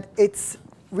that it's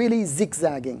really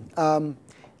zigzagging.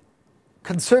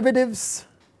 Conservatives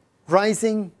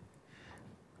rising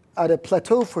at a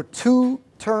plateau for two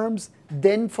terms,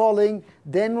 then falling,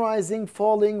 then rising,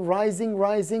 falling, rising,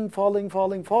 rising, falling,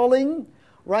 falling, falling,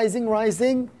 rising,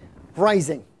 rising,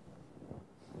 rising.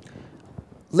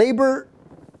 Labor,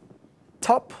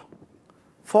 top,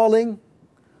 falling,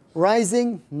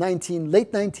 rising,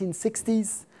 late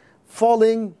 1960s,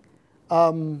 falling,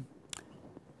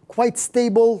 quite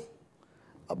stable,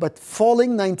 but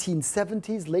falling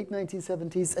 1970s, late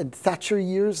 1970s, and Thatcher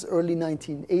years, early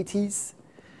 1980s.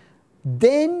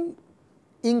 Then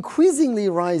increasingly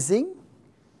rising,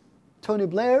 Tony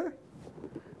Blair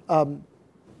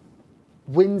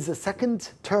wins a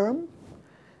second term,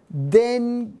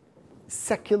 then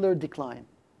secular decline,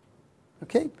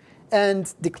 okay,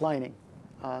 and declining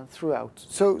throughout.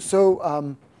 So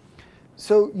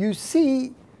you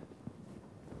see,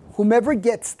 whomever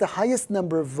gets the highest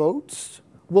number of votes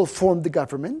will form the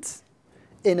government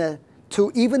even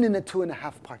in a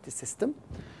 2.5-party system.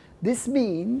 This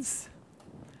means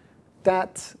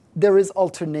that there is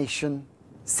alternation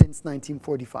since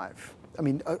 1945. I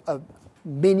mean,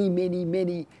 many, many,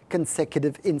 many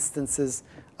consecutive instances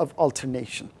of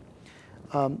alternation.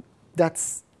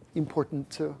 That's important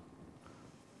to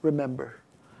remember.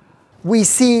 We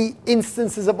see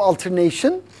instances of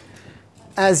alternation.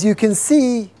 As you can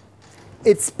see,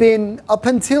 it's been up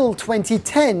until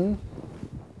 2010,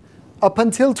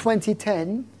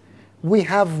 we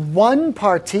have one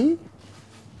party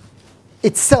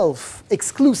itself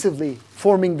exclusively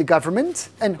forming the government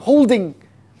and holding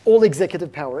all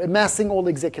executive power, amassing all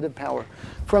executive power.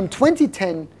 From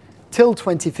 2010 till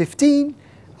 2015,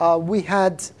 we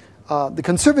had the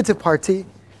Conservative Party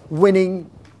winning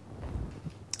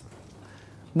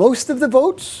most of the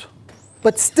votes,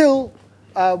 but still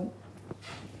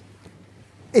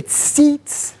its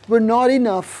seats were not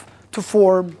enough to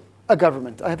form a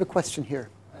government. I have a question here.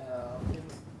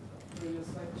 Previous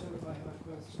lecture, I have a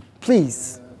question.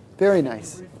 Please. Very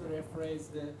nice. Can you briefly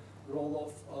rephrase the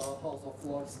role of House of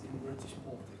Lords in British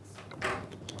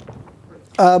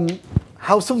politics?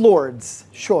 House of Lords,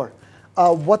 sure.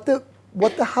 What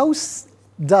the House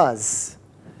does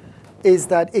is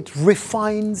that it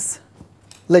refines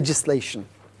legislation.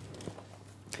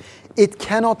 It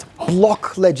cannot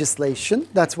block legislation.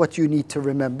 That's what you need to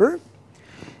remember.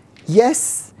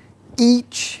 Yes,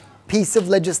 each piece of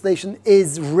legislation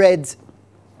is read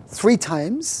 3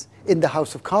 times in the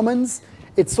House of Commons.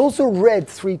 It's also read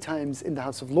 3 times in the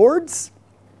House of Lords.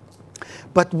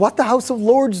 But what the House of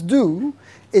Lords do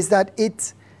is that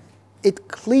it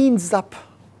cleans up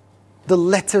the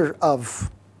letter of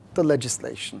the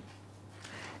legislation.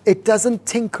 It doesn't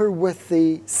tinker with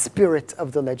the spirit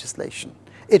of the legislation.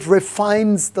 It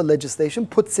refines the legislation,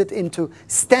 puts it into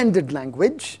standard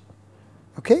language.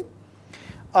 Okay?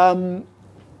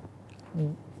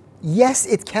 Yes,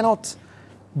 it cannot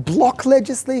block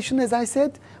legislation, as I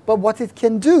said, but what it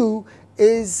can do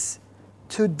is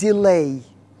to delay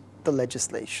the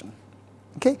legislation.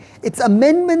 Okay? Its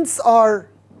amendments are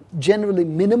generally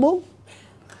minimal.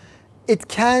 It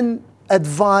can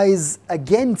advise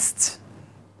against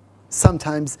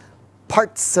sometimes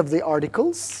parts of the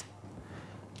articles,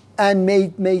 and may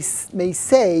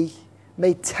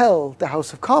tell the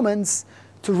House of Commons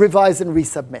to revise and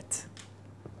resubmit.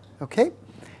 Okay?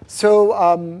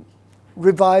 So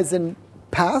revise and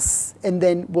pass, and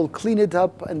then we'll clean it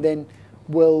up, and then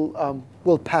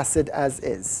we'll pass it as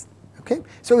is. Okay?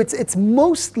 So it's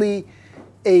mostly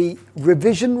a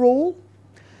revision role,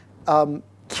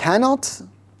 cannot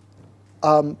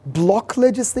block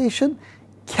legislation,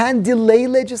 can delay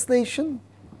legislation.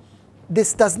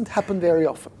 This doesn't happen very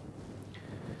often.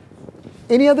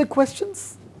 Any other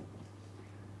questions?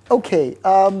 Okay.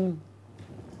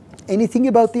 Anything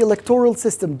about the electoral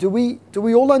system? Do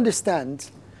we all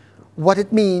understand what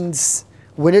it means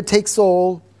winner takes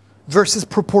all versus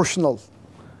proportional?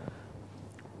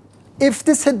 If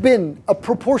this had been a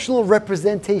proportional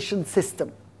representation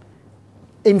system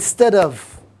instead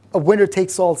of a winner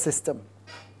takes all system,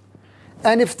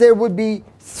 and if there would be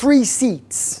 3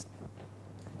 seats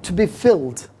to be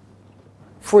filled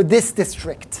for this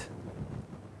district,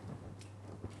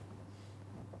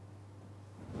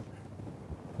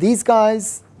 these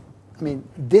guys, I mean,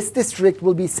 this district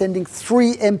will be sending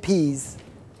 3 MPs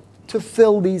to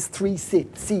fill these 3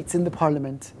 seats in the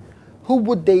parliament. Who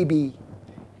would they be?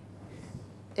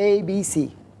 A, B,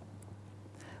 C.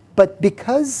 But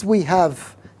because we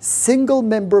have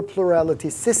single-member plurality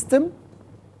system,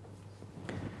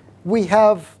 we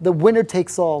have the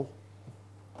winner-takes-all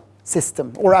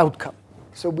system or outcome.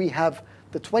 So we have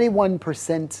the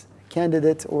 21%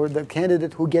 candidate, or the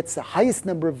candidate who gets the highest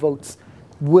number of votes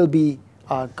will be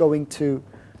going to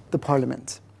the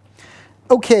parliament.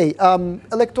 Okay,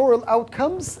 electoral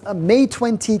outcomes. May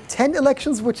 2010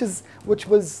 elections, which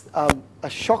was a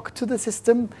shock to the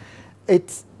system.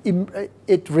 It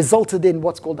resulted in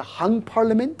what's called a hung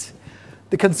parliament.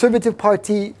 The Conservative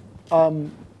Party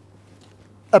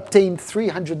obtained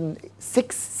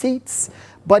 306 seats,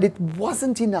 but it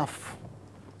wasn't enough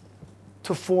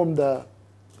to form the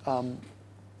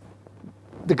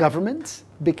government,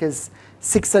 because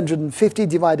 650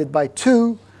 divided by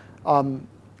 2,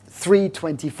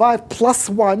 325 plus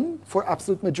 1 for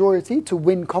absolute majority to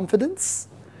win confidence.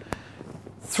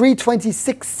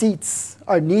 326 seats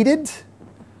are needed,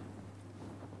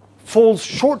 falls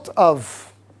short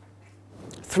of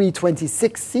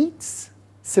 326 seats,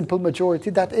 simple majority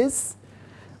that is.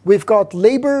 We've got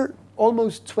Labour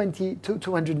almost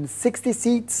 260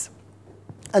 seats,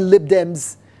 and Lib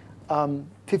Dems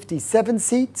 57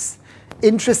 seats.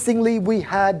 Interestingly, we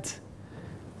had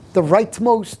the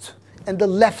rightmost and the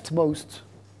leftmost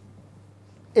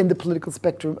in the political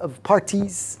spectrum of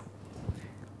parties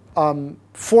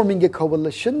forming a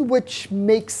coalition, which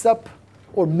makes up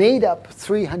or made up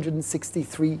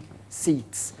 363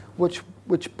 seats, which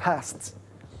passed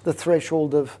the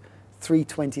threshold of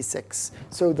 326.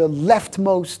 So the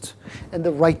leftmost and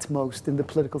the rightmost in the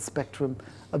political spectrum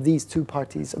of these two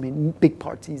parties, I mean big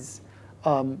parties,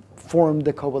 formed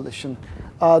the coalition.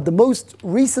 The most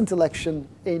recent election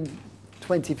in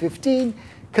 2015,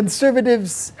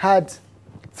 Conservatives had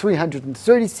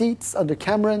 330 seats under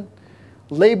Cameron,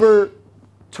 Labour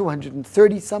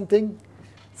 230 something.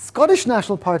 Scottish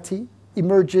National Party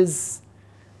emerges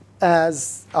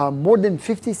as more than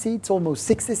 50 seats, almost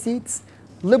 60 seats.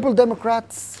 Liberal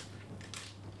Democrats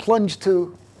plunged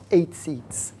to 8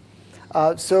 seats.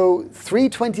 So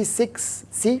 326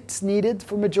 seats needed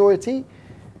for majority,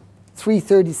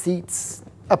 330 seats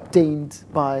obtained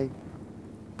by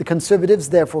the Conservatives.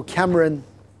 Therefore, Cameron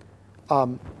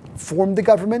formed the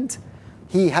government.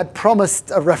 He had promised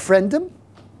a referendum,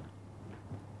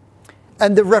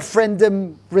 and the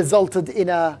referendum resulted in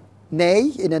a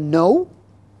nay, in a no.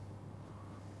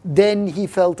 Then he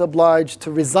felt obliged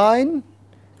to resign,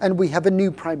 and we have a new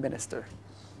prime minister,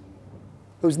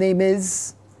 whose name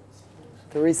is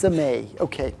Theresa May.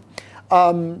 Okay.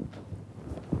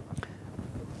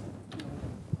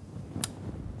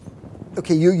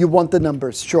 Okay, you want the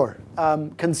numbers, sure.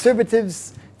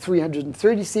 Conservatives,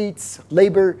 330 seats.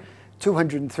 Labour,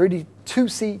 232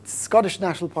 seats. Scottish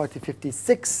National Party,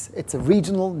 56. It's a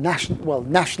regional,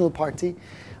 national party.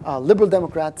 Liberal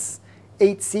Democrats,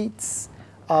 8 seats.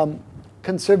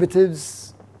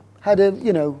 Conservatives had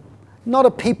not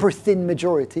a paper-thin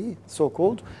majority,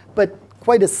 so-called, but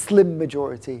quite a slim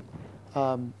majority,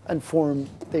 and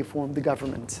they formed the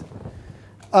government.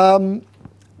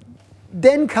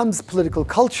 Then comes political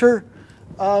culture,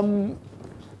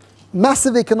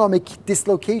 massive economic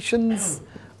dislocations,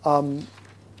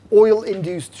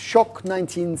 oil-induced shock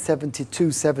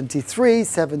 1972-73,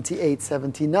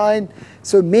 78-79.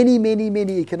 So many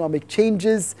economic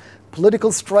changes,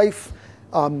 political strife.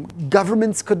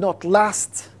 Governments could not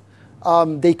last.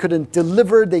 They couldn't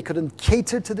deliver. They couldn't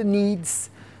cater to the needs.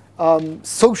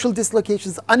 Social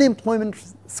dislocations, unemployment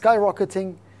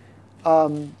skyrocketing.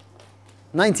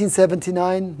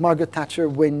 1979, Margaret Thatcher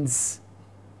wins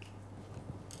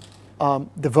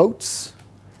the votes,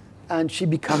 and she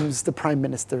becomes the prime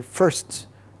minister, first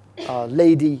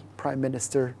lady prime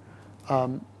minister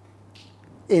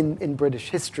in British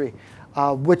history,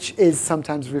 which is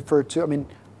sometimes referred to,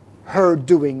 her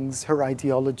doings, her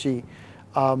ideology,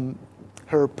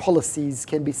 her policies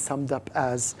can be summed up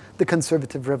as the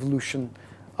conservative revolution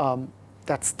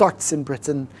that starts in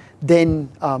Britain, then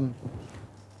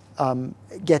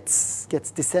gets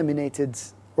disseminated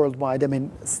worldwide.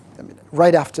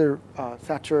 Right after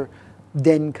Thatcher,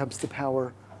 then comes to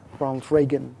power Ronald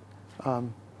Reagan,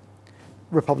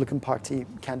 Republican Party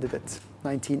candidate,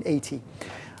 1980.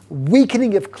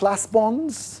 Weakening of class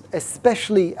bonds,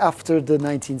 especially after the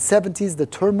 1970s, the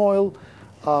turmoil.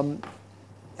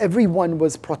 Everyone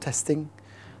was protesting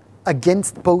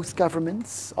against both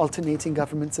governments, alternating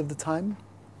governments of the time.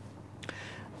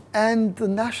 And the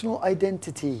national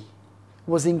identity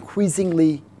was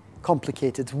increasingly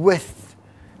complicated with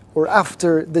or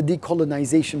after the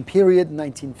decolonization period,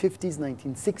 1950s,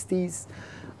 1960s,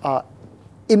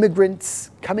 immigrants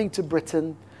coming to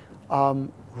Britain,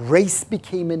 race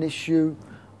became an issue,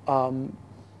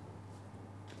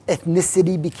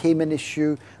 ethnicity became an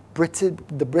issue.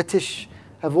 The British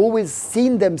have always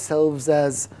seen themselves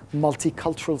as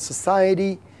multicultural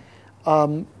society,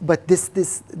 but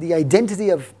the identity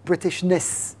of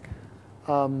Britishness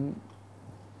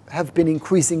have been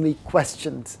increasingly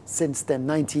questioned since then,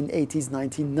 1980s,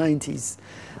 1990s.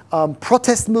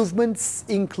 Protest movements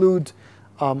include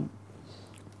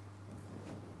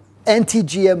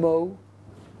anti-GMO,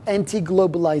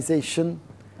 anti-globalization,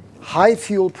 high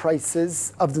fuel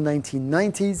prices of the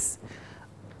 1990s,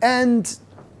 and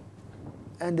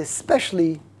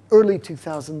especially early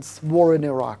 2000s, war in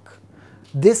Iraq.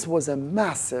 This was a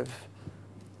massive,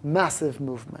 massive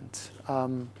movement.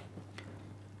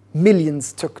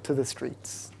 Millions took to the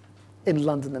streets in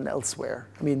London and elsewhere.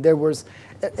 I mean, there was,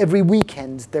 every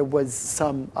weekend there was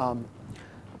some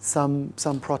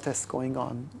protests going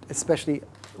on, especially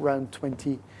around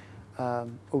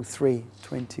 2003,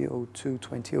 2002,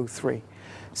 2003.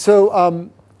 So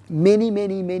many,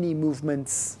 many, many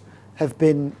movements have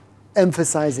been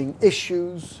emphasizing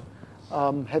issues,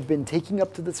 have been taking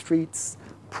up to the streets.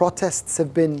 Protests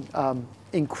have been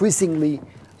increasingly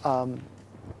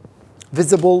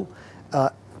visible.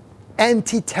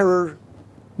 Anti-terror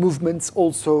movements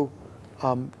also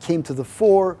came to the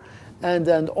fore,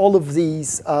 and all of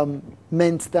these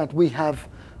meant that we have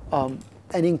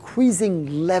an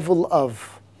increasing level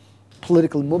of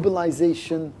political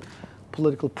mobilization,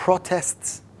 political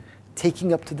protests,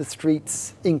 taking up to the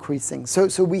streets, increasing.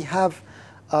 So we have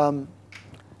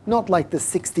not like the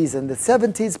 60s and the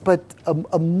 70s, but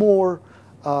a more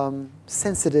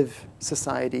sensitive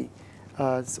society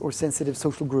or sensitive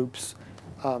social groups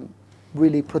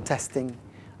really protesting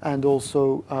and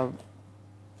also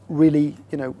really,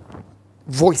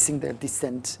 voicing their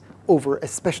dissent over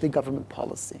especially government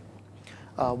policy.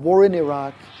 War in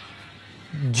Iraq,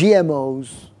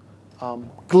 GMOs,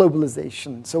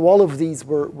 globalization. So all of these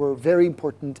were very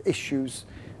important issues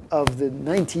of the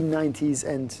 1990s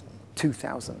and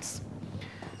 2000s.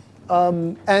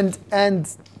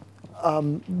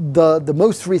 The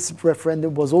most recent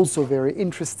referendum was also very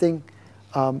interesting.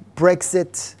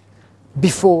 Brexit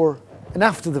before and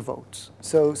after the vote.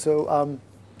 So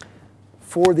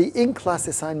for the in-class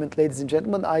assignment, ladies and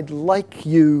gentlemen, I'd like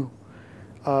you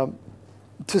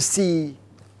to see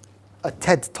a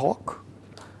TED Talk,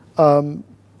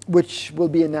 which will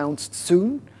be announced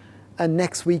soon. And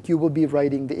next week you will be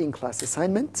writing the in-class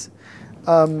assignment.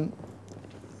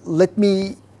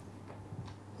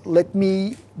 Let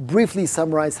me briefly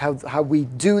summarize how we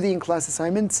do the in-class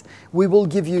assignments. We will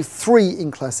give you 3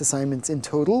 in-class assignments in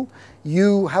total.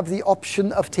 You have the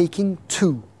option of taking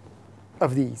 2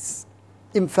 of these.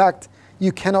 In fact,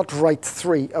 you cannot write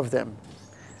 3 of them.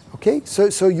 Okay,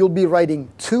 so you'll be writing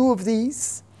 2 of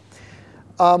these.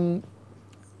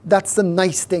 That's the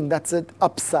nice thing. That's an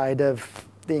upside of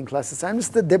the in-class assignments.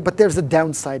 But there's a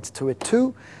downside to it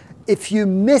too. If you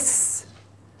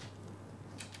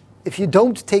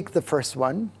don't take the first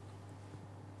one,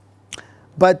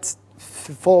 but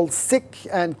fall sick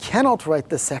and cannot write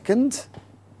the second,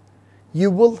 you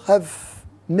will have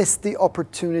missed the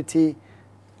opportunity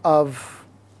of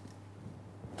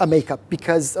a makeup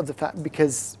because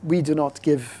we do not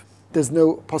give, there's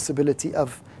no possibility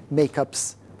of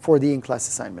makeups for the in-class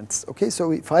assignments. Okay,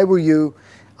 so if I were you,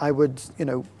 I would,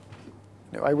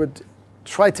 I would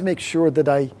try to make sure that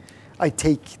I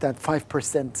take that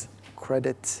 5%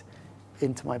 credit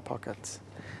into my pocket.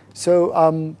 So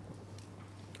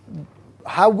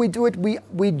how we do it,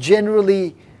 we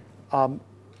generally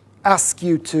ask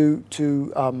you to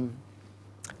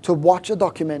watch a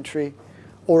documentary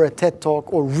or a TED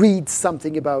Talk or read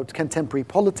something about contemporary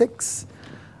politics.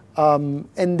 And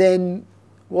then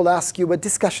we'll ask you a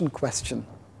discussion question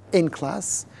in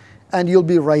class, and you'll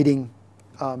be writing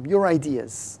your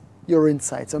ideas, your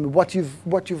insights, on what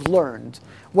you've learned,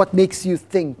 what makes you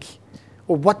think,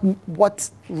 or what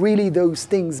really those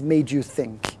things made you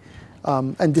think,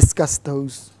 and discuss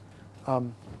those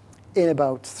in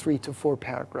about 3 to 4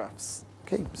 paragraphs.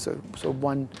 Okay, so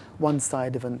one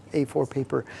side of an A4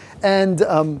 paper, and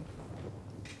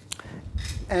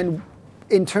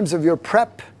in terms of your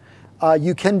prep,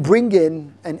 you can bring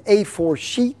in an A4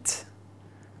 sheet.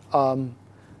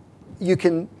 You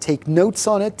can take notes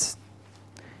on it.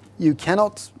 You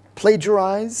cannot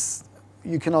plagiarize.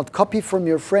 You cannot copy from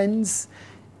your friends.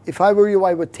 If I were you,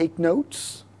 I would take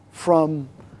notes from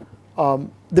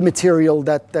the material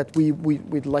that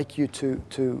we'd like you to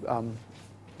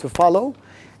follow,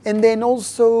 and then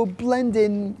also blend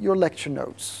in your lecture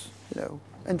notes,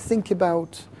 and think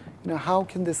about, how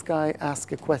can this guy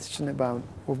ask a question about,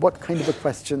 or what kind of a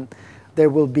question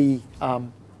there will be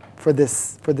for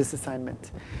this assignment.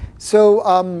 So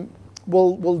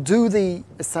we'll do the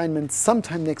assignment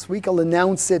sometime next week. I'll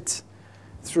announce it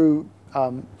through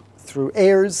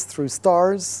AIRS, through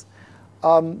STARS.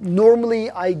 Normally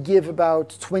I give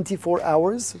about 24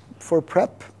 hours for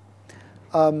prep.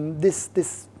 I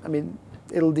mean,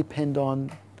 it'll depend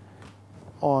on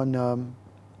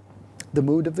the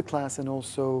mood of the class and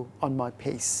also on my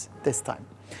pace this time.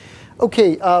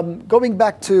 Okay, going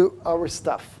back to our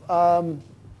stuff.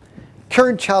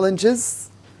 Current challenges.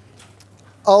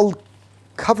 I'll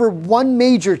cover one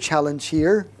major challenge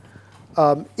here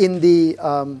in the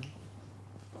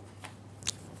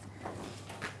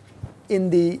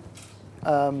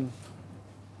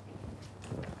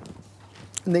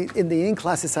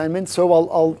in-class assignment,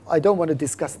 so I don't want to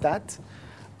discuss that.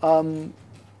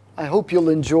 I hope you'll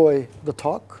enjoy the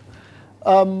talk.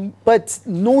 But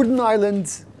Northern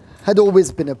Ireland had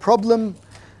always been a problem.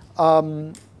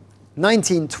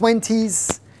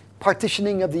 1920s,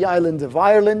 partitioning of the island of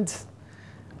Ireland.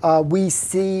 We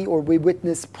see or we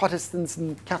witness Protestants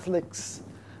and Catholics,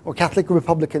 or Catholic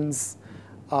Republicans,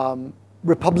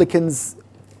 Republicans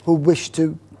who wish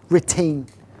to retain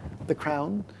the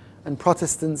crown, and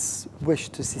Protestants wish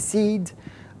to secede.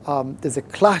 There's a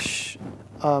clash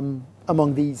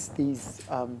among these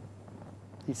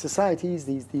societies,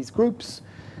 these groups.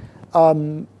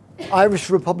 Irish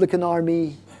Republican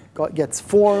Army gets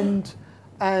formed,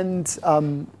 and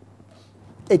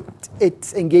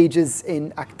it engages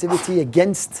in activity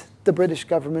against the British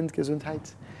government,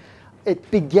 Gesundheit.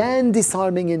 It began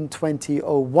disarming in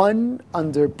 2001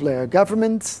 under Blair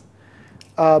government,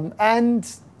 and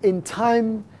in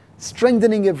time,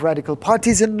 strengthening of radical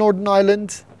parties in Northern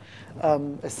Ireland,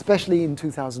 especially in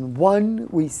 2001,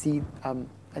 we see an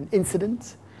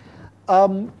incident.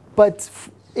 But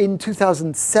in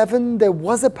 2007, there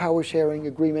was a power sharing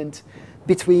agreement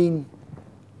between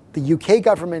the UK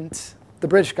government, the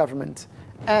British government,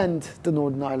 and the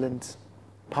Northern Ireland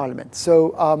Parliament.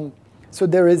 So, so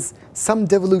there is some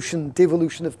devolution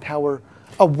of power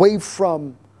away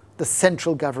from the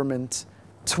central government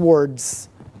towards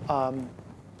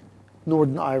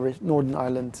Northern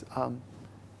Ireland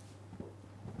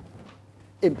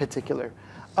in particular.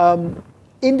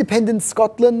 Independent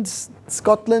Scotland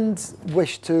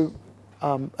wished to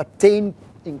obtain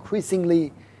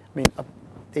increasingly,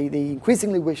 they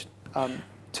increasingly wished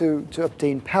to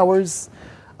obtain powers,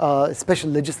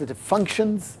 especially legislative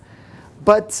functions.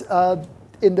 But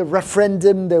in the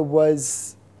referendum, there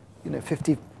was,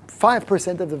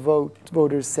 55% of the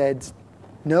voters said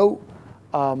no.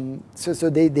 So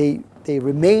they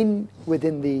remain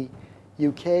within the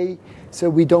UK. So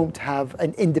we don't have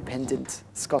an independent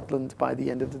Scotland by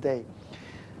the end of the day.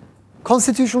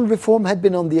 Constitutional reform had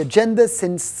been on the agenda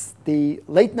since the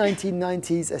late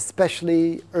 1990s,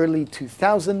 especially early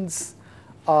 2000s.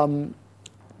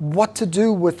 What to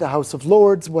do with the House of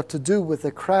Lords, what to do with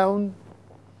the Crown,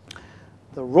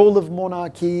 the role of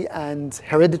monarchy and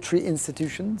hereditary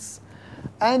institutions,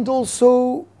 and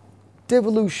also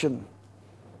devolution,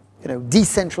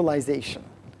 decentralization,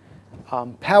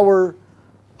 power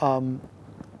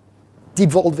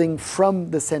devolving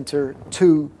from the center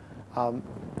to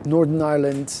Northern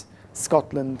Ireland,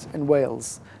 Scotland, and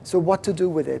Wales. So what to do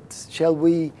with it? Shall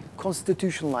we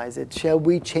constitutionalize it? Shall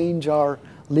we change our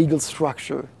legal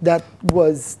structure? That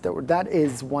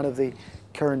is one of the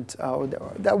current,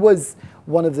 that was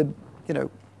one of the,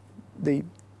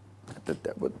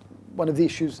 one of the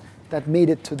issues that made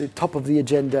it to the top of the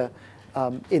agenda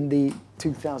in the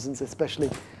 2000s, especially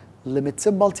limits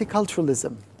of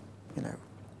multiculturalism.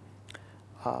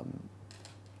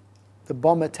 The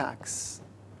bomb attacks,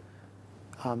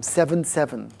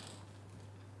 7/7,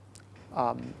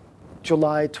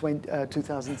 July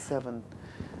 2007.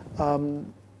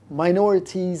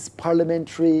 Minorities'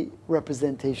 parliamentary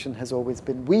representation has always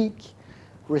been weak.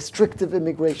 Restrictive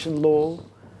immigration law,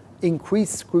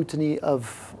 increased scrutiny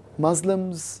of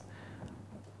Muslims.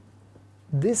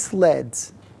 This led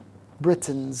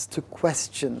Britons to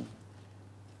question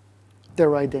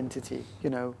their identity.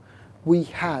 We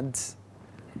had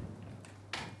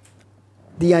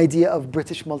the idea of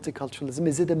British multiculturalism.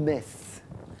 Is it a myth?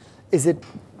 Is it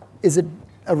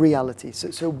a reality?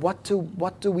 So what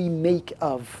do we make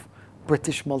of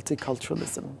British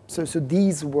multiculturalism? So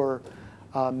these were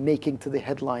making to the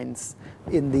headlines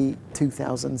in the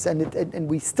 2000s, and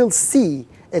we still see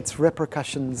its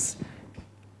repercussions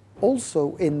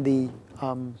also in the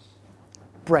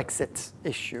Brexit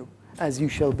issue, as you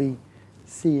shall be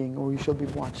seeing or you shall be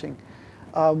watching,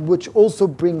 which also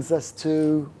brings us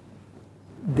to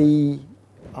the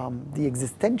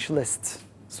existentialist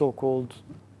so-called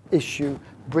issue,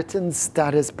 Britain's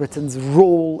status, Britain's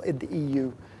role in the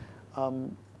EU.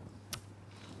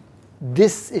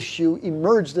 This issue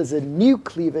emerged as a new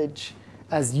cleavage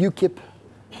as UKIP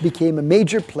became a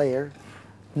major player,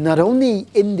 not only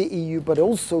in the EU but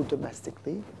also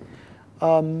domestically.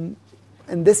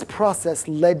 And this process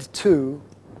led to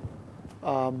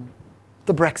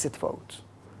the Brexit vote.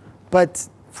 But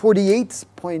 48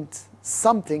 point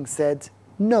something said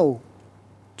no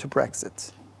to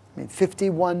Brexit. I mean,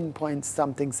 51 point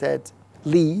something said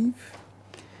leave.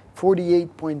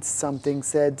 48 point something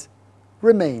said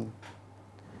remain.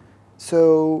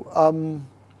 So,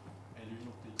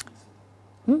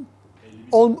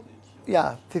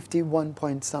 yeah, 51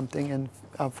 point something and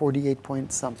 48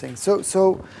 point something.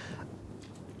 So,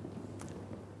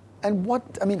 and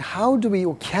what, I mean, how do we,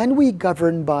 or can we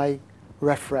govern by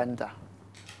referenda?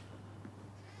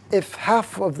 If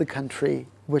half of the country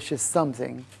wishes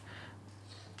something,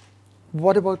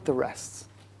 what about the rest?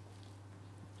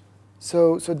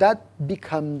 So that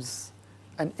becomes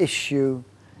an issue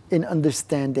in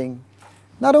understanding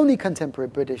not only contemporary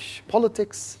British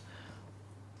politics,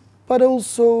 but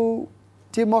also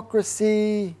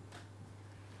democracy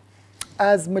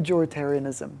as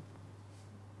majoritarianism.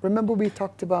 Remember we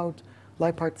talked about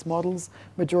Leiphardt's models,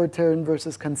 majoritarian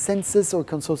versus consensus or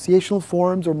consociational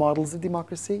forms or models of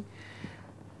democracy?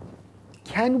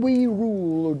 Can we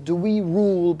rule, or do we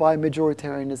rule by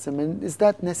majoritarianism? And is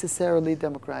that necessarily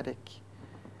democratic?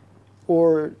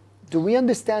 Or do we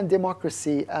understand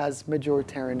democracy as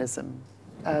majoritarianism,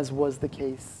 as was the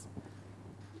case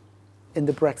in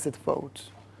the Brexit vote?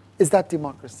 Is that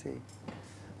democracy?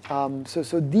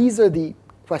 So these are the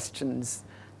questions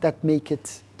that make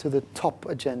it to the top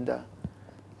agenda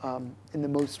in the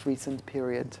most recent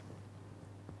period.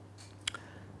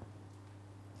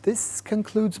 This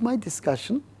concludes my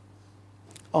discussion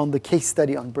on the case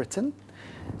study on Britain.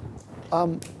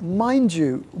 Mind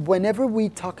you, whenever we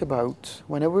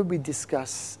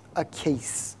discuss a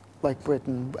case like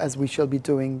Britain, as we shall be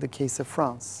doing the case of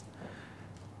France,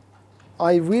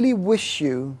 I really want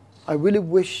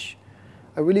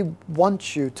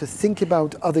you to think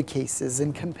about other cases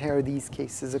and compare these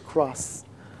cases across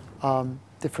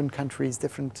different countries,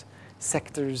 different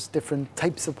sectors, different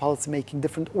types of policymaking,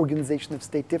 different organization of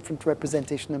state, different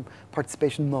representation and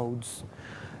participation modes.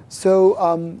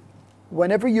 So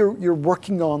whenever you're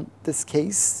working on this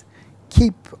case,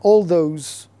 keep all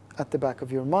those at the back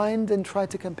of your mind and try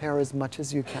to compare as much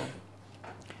as you can.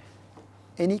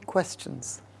 Any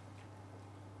questions?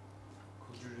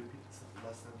 Could you repeat the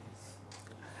last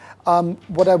sentence?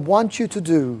 What I want you to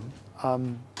do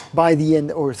by the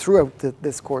end or throughout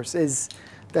this course is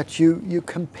that you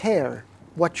compare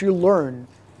what you learn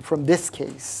from this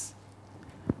case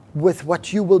with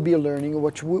what you will be learning or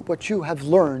what you have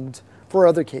learned for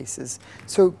other cases.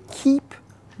 So keep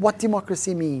what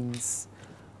democracy means,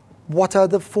 what are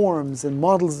the forms and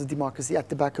models of democracy at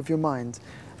the back of your mind.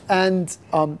 And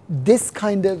this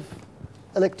kind of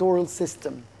electoral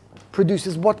system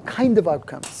produces what kind of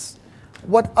outcomes?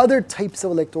 What other types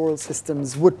of electoral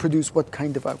systems would produce what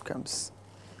kind of outcomes?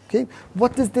 Okay?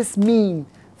 What does this mean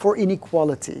for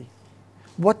inequality?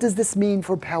 What does this mean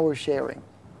for power sharing?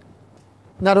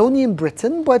 Not only in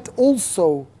Britain, but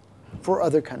also for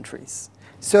other countries.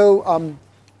 So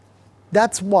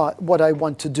that's what I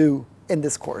want to do in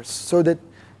this course, so that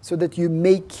you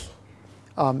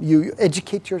you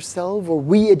educate yourself, or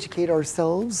we educate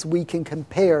ourselves. We can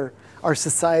compare our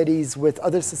societies with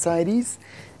other societies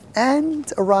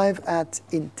and arrive at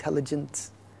intelligent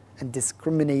and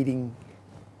discriminating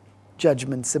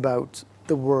judgments about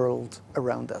the world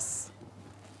around us.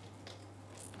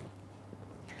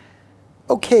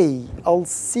 Okay, I'll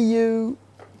see you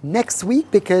next week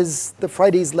because the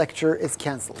Friday's lecture is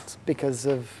cancelled because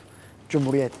of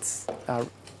Cumhuriyet,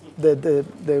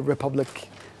 the Republic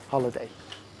holiday.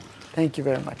 Thank you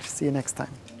very much. See you next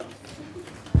time.